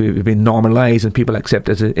because we've been normalized and people accept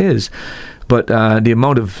it as it is. But the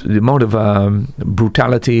amount of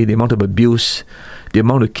brutality, the amount of abuse, the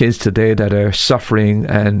amount of kids today that are suffering,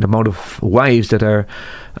 and the amount of wives that are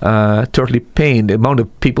totally pained, the amount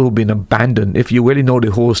of people who've been abandoned. If you really know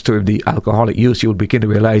the whole story of the alcoholic use, you'll begin to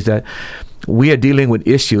realize that we are dealing with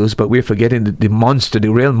issues, but we're forgetting that the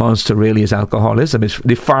real monster really is alcoholism. It's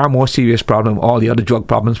the far more serious problem of all the other drug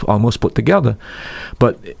problems almost put together.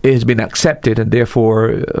 But it has been accepted, and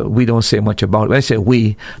therefore we don't say much about it. When I say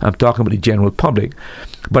we, I'm talking about the general public.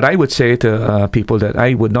 But I would say to people that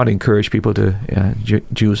I would not encourage people to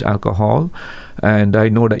use alcohol. And I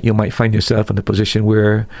know that you might find yourself in a position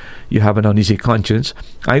where you have an uneasy conscience.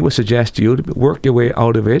 I would suggest to you to work your way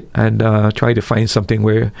out of it and try to find something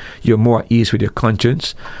where you're more at ease with your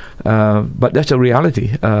conscience. But that's a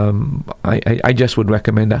reality. I just would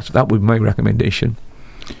recommend that. That would be my recommendation.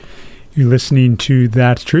 You're listening to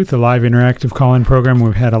That's Truth, a live interactive call-in program.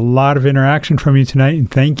 We've had a lot of interaction from you tonight,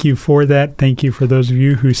 and thank you for that. Thank you for those of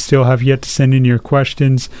you who still have yet to send in your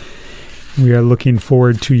questions. We are looking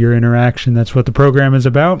forward to your interaction. That's what the program is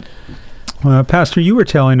about. Pastor, you were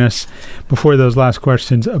telling us before those last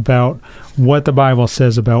questions about what the Bible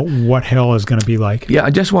says about what hell is going to be like. Yeah, I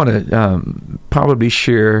just want to probably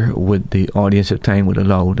share with the audience, if time would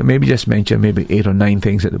allow, maybe just mention maybe 8 or 9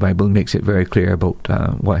 things that the Bible makes it very clear about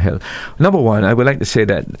what hell. Number one, I would like to say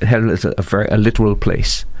that hell is a literal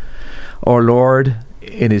place. Our Lord,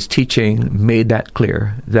 in His teaching, made that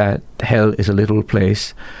clear, that hell is a literal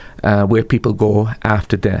place where people go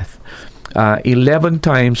after death. 11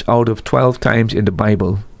 times out of 12 times in the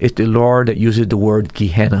Bible, it's the Lord that uses the word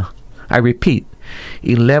Gehenna. I repeat,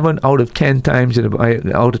 11 out of 10 times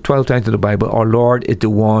out of 12 times in the Bible, our Lord is the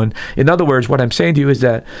one. In other words, what I'm saying to you is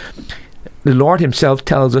that the Lord Himself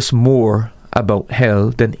tells us more about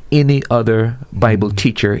hell than any other Bible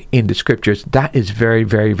teacher in the Scriptures. That is very,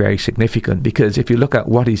 very, very significant, because if you look at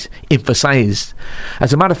what He's emphasized,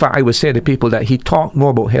 as a matter of fact, I would say to people that He talked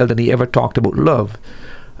more about hell than He ever talked about love.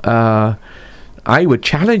 I would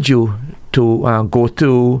challenge you to go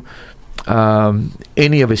through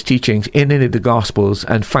any of His teachings in any of the Gospels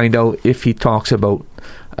and find out if He talks about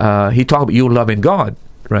you loving God,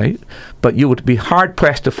 right? But you would be hard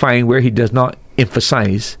pressed to find where He does not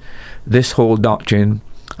emphasize this whole doctrine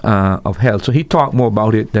of hell. So He talked more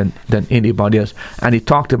about it than anybody else, and He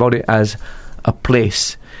talked about it as a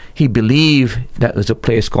place. He believed that there's a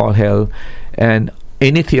place called hell, and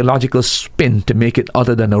any theological spin to make it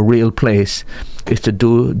other than a real place is to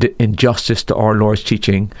do the injustice to our Lord's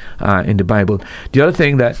teaching in the Bible. The other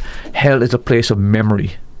thing, that hell is a place of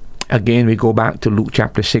memory. Again, we go back to Luke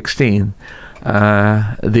chapter 16.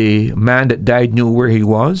 The man that died knew where he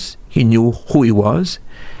was. He knew who he was.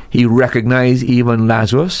 He recognized even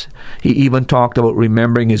Lazarus. He even talked about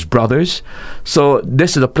remembering his brothers. So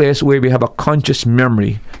this is a place where we have a conscious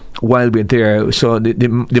memory while we're there. So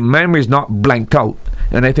the memory is not blanked out.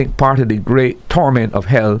 And I think part of the great torment of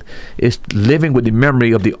hell is living with the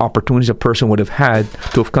memory of the opportunities a person would have had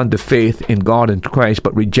to have come to faith in God and Christ,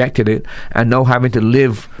 but rejected it, and now having to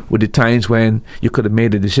live with the times when you could have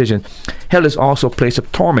made a decision. Hell is also a place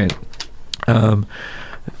of torment.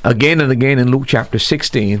 Again and again in Luke chapter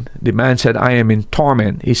 16, the man said, I am in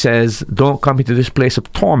torment. He says, don't come into this place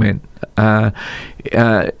of torment.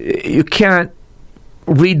 You can't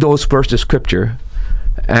read those verses of Scripture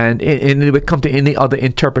and it would come to any other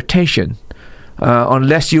interpretation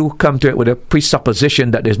unless you come to it with a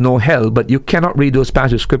presupposition that there's no hell. But you cannot read those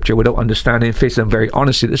passages of Scripture without understanding and face them very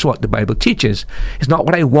honestly. This is what the Bible teaches. It's not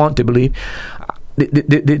what I want to believe.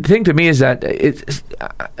 the thing to me is that it's,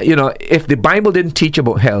 if the Bible didn't teach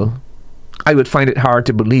about hell, I would find it hard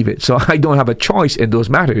to believe it. So I don't have a choice in those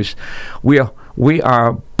matters. We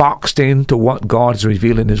are boxed into what God has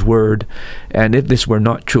revealed in His Word, and if this were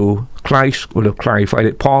not true, Christ would have clarified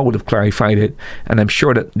it, Paul would have clarified it, and I'm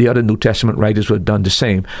sure that the other New Testament writers would have done the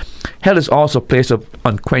same. Hell is also a place of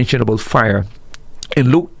unquenchable fire. In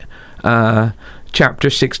Luke chapter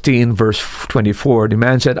 16, verse 24, the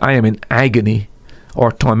man said, I am in agony or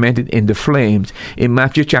tormented in the flames. In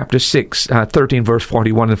Matthew chapter 6, 13, verse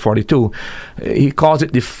 41 and 42, he calls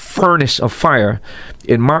it the furnace of fire.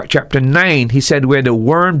 In Mark chapter 9, he said, where the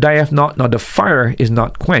worm dieth not, nor the fire is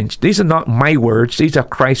not quenched. These are not my words. These are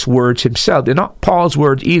Christ's words Himself. They're not Paul's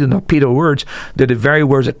words either, not Peter's words. They're the very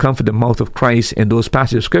words that come from the mouth of Christ in those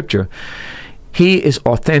passages of Scripture. He is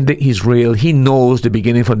authentic. He's real. He knows the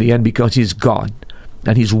beginning from the end because He's God.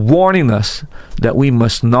 And He's warning us that we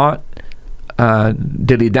must not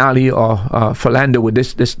dilly-dally or philander with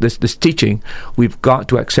this teaching. We've got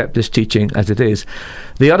to accept this teaching as it is.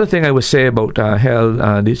 The other thing I would say about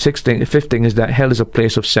hell, the fifth thing is that hell is a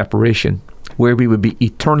place of separation, where we would be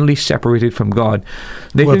eternally separated from God.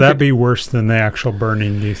 Will that be worse than the actual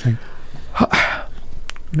burning, do you think?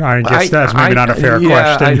 I guess that's maybe not a fair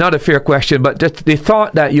question. Not a fair question, but the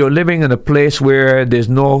thought that you're living in a place where there's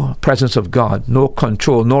no presence of God, no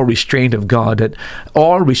control, no restraint of God, that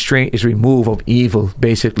all restraint is removed of evil,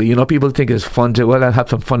 basically. People think it's fun to, I'll have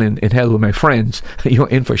some fun in hell with my friends. You're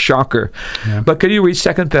in for shocker. Yeah. But could you read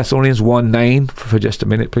 2 Thessalonians 1:9 for just a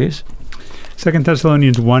minute, please? 2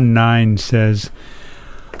 Thessalonians 1:9 says,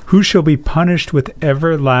 who shall be punished with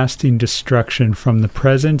everlasting destruction from the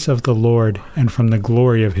presence of the Lord and from the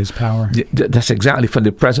glory of His power? That's exactly from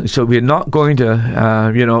the presence. So we're not going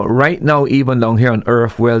to, right now, even down here on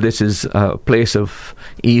earth, this is a place of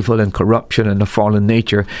evil and corruption and a fallen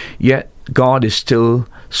nature, yet God is still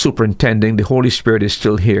superintending. The Holy Spirit is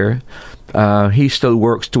still here. He still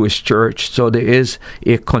works to His church. So there is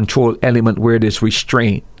a control element where there's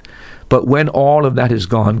restraint. But when all of that is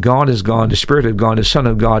gone, God is gone, the Spirit of God, the Son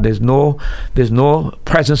of God, there's no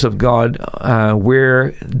presence of God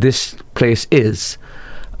where this place is.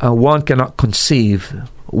 One cannot conceive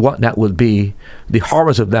what that will be, the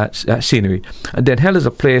horrors of that scenery. And then hell is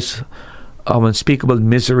a place of unspeakable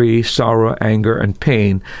misery, sorrow, anger, and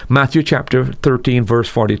pain. Matthew chapter 13, verse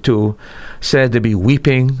 42 said there be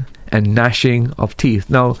weeping and gnashing of teeth.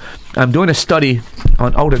 Now, I'm doing a study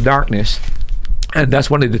on outer darkness, and that's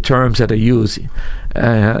one of the terms that I use.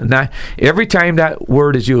 Every time that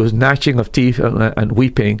word is used, gnashing of teeth and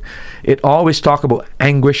weeping, it always talks about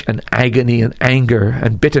anguish and agony and anger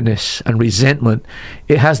and bitterness and resentment.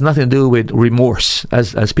 It has nothing to do with remorse,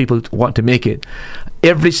 as people want to make it.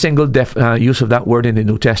 Every single use of that word in the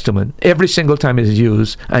New Testament, every single time it is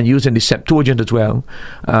used, and used in the Septuagint as well,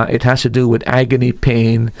 it has to do with agony,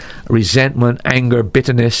 pain, resentment, anger,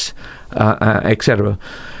 bitterness, etc.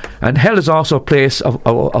 And hell is also a place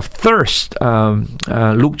of thirst.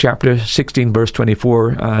 Luke chapter 16, verse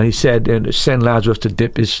 24, he said, send Lazarus to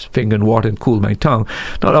dip his finger in water and cool my tongue.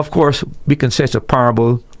 Now, of course, we can say it's a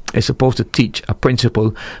parable. It's supposed to teach a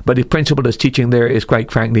principle, but the principle that's teaching there is,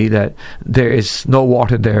 quite frankly, that there is no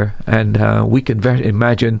water there, and we can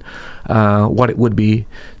imagine what it would be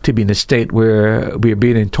to be in a state where we are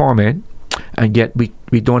being in torment, and yet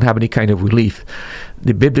we don't have any kind of relief.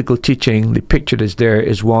 The biblical teaching, the picture that's there,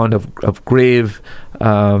 is one of grave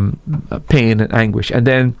pain and anguish. And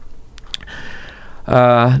then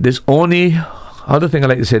there's only, other thing I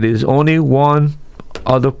like to say, there's only one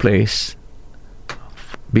other place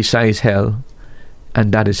besides hell,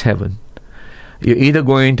 and that is heaven. You're either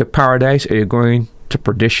going to paradise or you're going to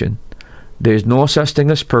perdition. There's no such thing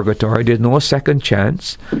as purgatory. There's no second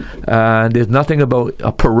chance. There's nothing about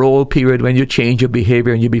a parole period when you change your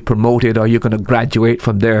behavior and you be promoted, or you're going to graduate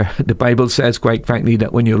from there. The Bible says, quite frankly,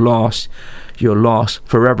 that when you're lost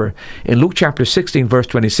forever. In Luke chapter 16, verse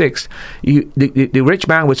 26, the rich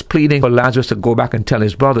man was pleading for Lazarus to go back and tell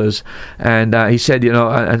his brothers. And he said,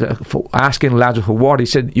 for asking Lazarus for water, he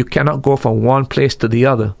said, you cannot go from one place to the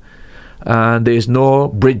other. There is no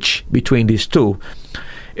bridge between these two.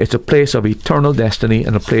 It's a place of eternal destiny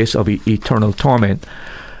and a place of eternal torment.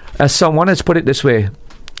 As someone has put it this way,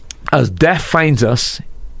 as death finds us,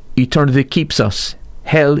 eternity keeps us.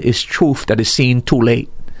 Hell is truth that is seen too late.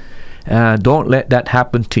 Don't let that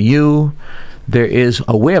happen to you. There is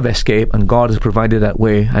a way of escape, and God has provided that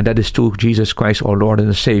way, and that is through Jesus Christ, our Lord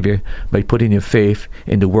and Savior, by putting your faith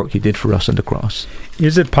in the work He did for us on the cross.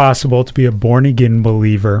 Is it possible to be a born-again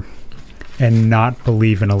believer and not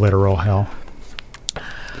believe in a literal hell?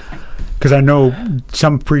 Because I know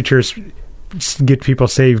some preachers get people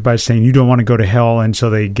saved by saying you don't want to go to hell, and so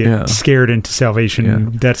they get scared into salvation. Yeah.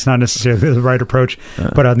 That's not necessarily the right approach.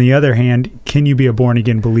 But on the other hand, can you be a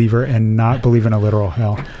born-again believer and not believe in a literal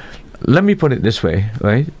hell? Let me put it this way,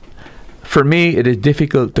 right? For me, it is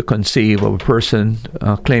difficult to conceive of a person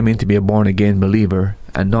claiming to be a born-again believer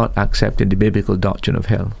and not accepting the biblical doctrine of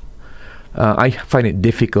hell. I find it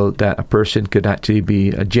difficult that a person could actually be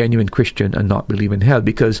a genuine Christian and not believe in hell,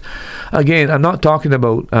 because, again, I'm not talking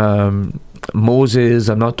about Moses,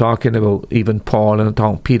 I'm not talking about even Paul, I'm not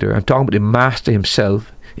talking about Peter. I'm talking about the Master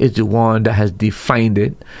himself is the one that has defined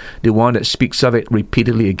it, the one that speaks of it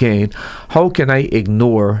repeatedly again. How can I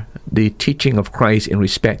ignore the teaching of Christ in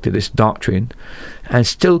respect to this doctrine and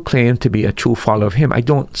still claim to be a true follower of him?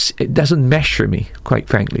 It doesn't mesh for me, quite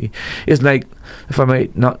frankly. It's like, if I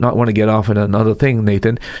might not want to get off on another thing,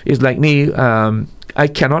 Nathan, it's like me, I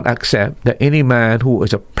cannot accept that any man who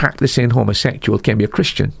is a practicing homosexual can be a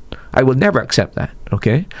Christian. I will never accept that,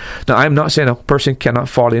 okay? Now, I'm not saying a person cannot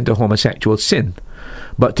fall into homosexual sin,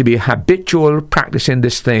 but to be habitual practicing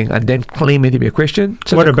this thing and then claiming to be a Christian.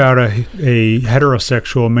 What about a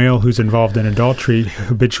heterosexual male who's involved in adultery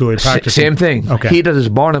habitually practicing? Same thing. Okay. He that is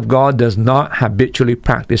born of God does not habitually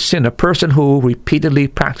practice sin. A person who repeatedly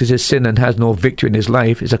practices sin and has no victory in his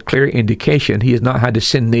life is a clear indication he has not had the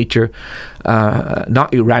sin nature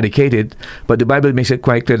not eradicated, but the Bible makes it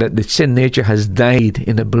quite clear that the sin nature has died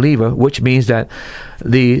in the believer, which means that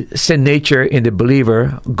the sin nature in the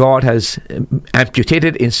believer, God has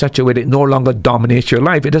amputated in such a way that it no longer dominates your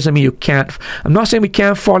life. It doesn't mean you can't. I'm not saying we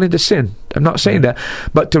can't fall into sin. I'm not saying that.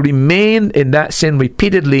 But to remain in that sin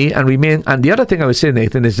repeatedly and remain. And the other thing I would say,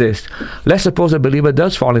 Nathan, is this. Let's suppose a believer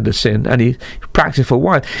does fall into sin and he practices for a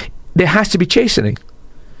while. There has to be chastening.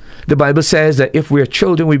 The Bible says that if we are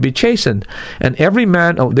children, we be chastened. And every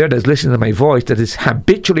man out there that's listening to my voice that is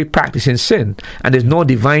habitually practicing sin and there's no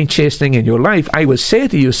divine chastening in your life, I would say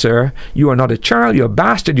to you, sir, you are not a child, you're a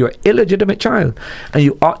bastard, you're an illegitimate child. And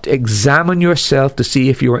you ought to examine yourself to see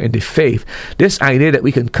if you are in the faith. This idea that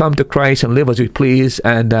we can come to Christ and live as we please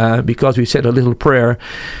and because we said a little prayer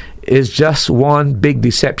is just one big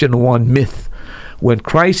deception, one myth. When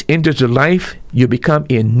Christ enters your life, you become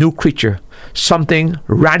a new creature. Something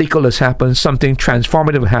radical has happened, something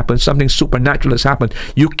transformative has happened, something supernatural has happened.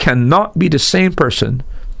 You cannot be the same person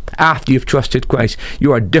after you've trusted Christ.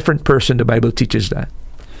 You are a different person. The Bible teaches that.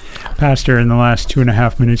 Pastor, in the last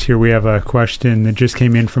 2.5 minutes here, we have a question that just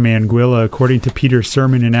came in from Anguilla. According to Peter's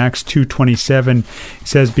sermon in Acts 2:27, it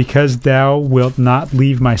says, "Because thou wilt not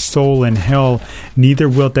leave my soul in hell, neither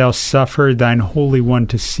wilt thou suffer thine Holy One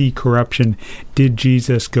to see corruption." Did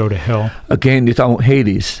Jesus go to hell? Again, it's about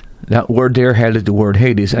Hades. That word there, hell, is the word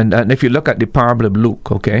Hades. And if you look at the parable of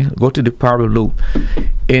Luke, okay, go to the parable of Luke.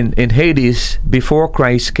 In Hades, before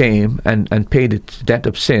Christ came and paid the debt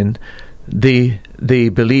of sin, the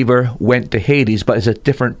believer went to Hades, but it's a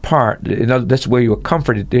different part. That's where you were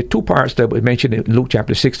comforted. There are two parts that were mentioned in Luke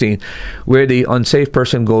chapter 16, where the unsaved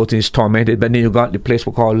person goes and is tormented, but then you got the place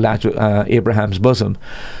we call Abraham's bosom.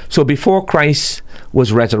 So before Christ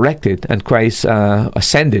was resurrected and Christ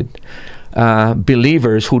ascended,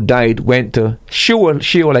 believers who died went to Sheol,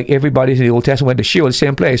 like everybody in the Old Testament went to Sheol, the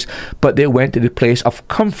same place, but they went to the place of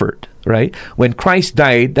comfort, right? When Christ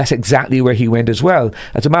died, that's exactly where he went as well.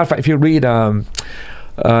 As a matter of fact, if you read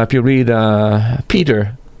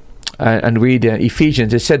Peter and read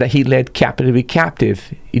Ephesians, it said that he led captivity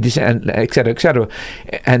captive, etc., etc.,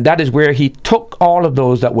 and that is where he took all of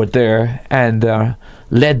those that were there and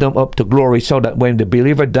led them up to glory, so that when the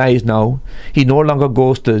believer dies now, he no longer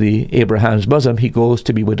goes to the Abraham's bosom, he goes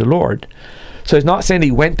to be with the Lord. So it's not saying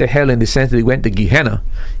he went to hell in the sense that he went to Gehenna.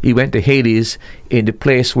 He went to Hades, in the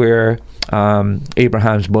place where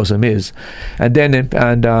Abraham's bosom is. And then,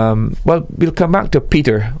 well, we'll come back to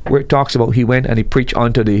Peter, where it talks about he went and he preached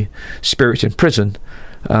unto the spirits in prison.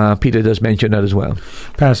 Peter does mention that as well.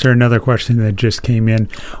 Pastor, another question that just came in.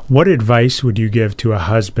 What advice would you give to a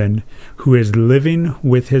husband who is living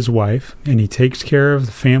with his wife and he takes care of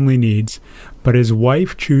the family needs, but his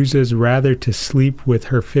wife chooses rather to sleep with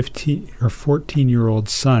her 15 or 14-year-old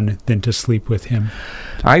son than to sleep with him?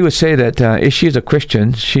 I would say that if she is a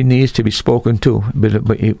Christian, she needs to be spoken to.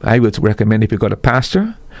 But I would recommend, if you've got a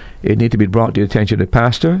pastor, it needs to be brought to the attention of the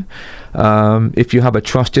pastor. If you have a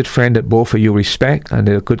trusted friend that both of you respect and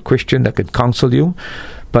they're a good Christian that could counsel you,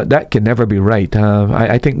 But that can never be right.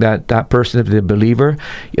 I think that person, if they're a believer,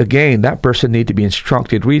 again, that person need to be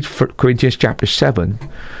instructed. Read Corinthians chapter 7.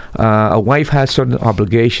 A wife has certain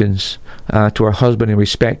obligations to her husband in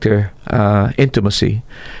respect to intimacy,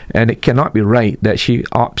 and it cannot be right that she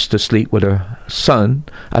opts to sleep with her son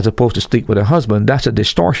as opposed to sleep with her husband. That's a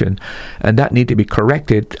distortion, and that need to be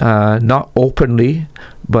corrected, not openly,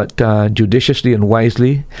 but judiciously and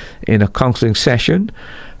wisely in a counseling session.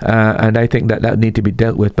 And I think that need to be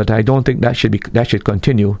dealt with. But I don't think that should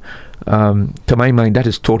continue. To my mind, that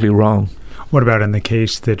is totally wrong. What about in the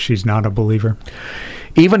case that she's not a believer?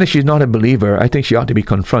 Even if she's not a believer, I think she ought to be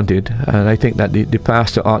confronted. And I think that the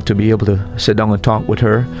pastor ought to be able to sit down and talk with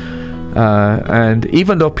her. And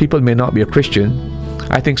even though people may not be a Christian,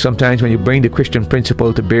 I think sometimes when you bring the Christian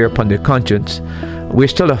principle to bear upon their conscience, we're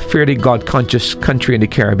still a fairly God-conscious country in the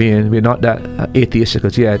Caribbean. We're not that atheistic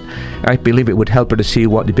as yet. I believe it would help her to see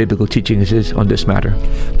what the biblical teaching is on this matter.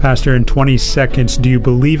 Pastor, in 20 seconds, do you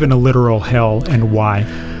believe in a literal hell, and why?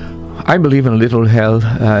 I believe in a literal hell.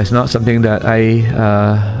 It's not something that I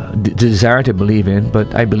desire to believe in,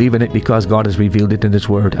 but I believe in it because God has revealed it in His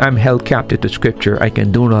Word. I'm held captive to Scripture. I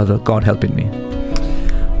can do no other, God helping me.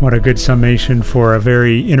 What a good summation for a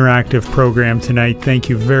very interactive program tonight. Thank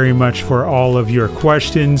you very much for all of your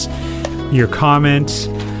questions, your comments.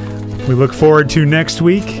 We look forward to next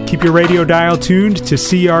week. Keep your radio dial tuned to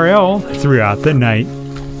CRL throughout the night.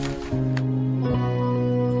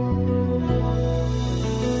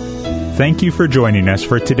 Thank you for joining us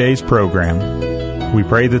for today's program. We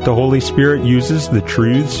pray that the Holy Spirit uses the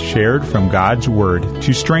truths shared from God's Word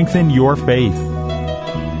to strengthen your faith.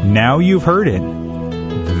 Now you've heard it.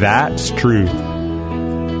 That's truth.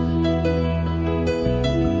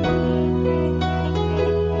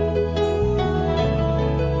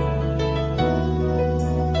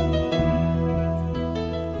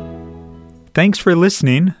 Thanks for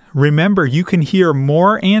listening. Remember, you can hear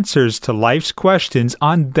more answers to life's questions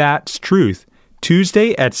on That's Truth,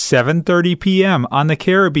 Tuesday at 7:30 p.m. on the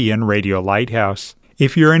Caribbean Radio Lighthouse.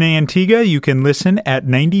 If you're in Antigua, you can listen at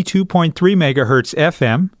 92.3 megahertz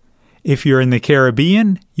FM. If you're in the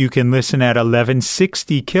Caribbean, you can listen at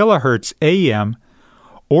 1160 kilohertz AM,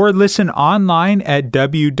 or listen online at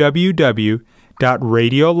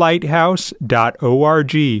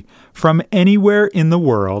www.radiolighthouse.org from anywhere in the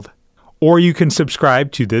world. Or you can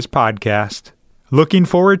subscribe to this podcast. Looking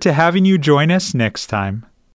forward to having you join us next time.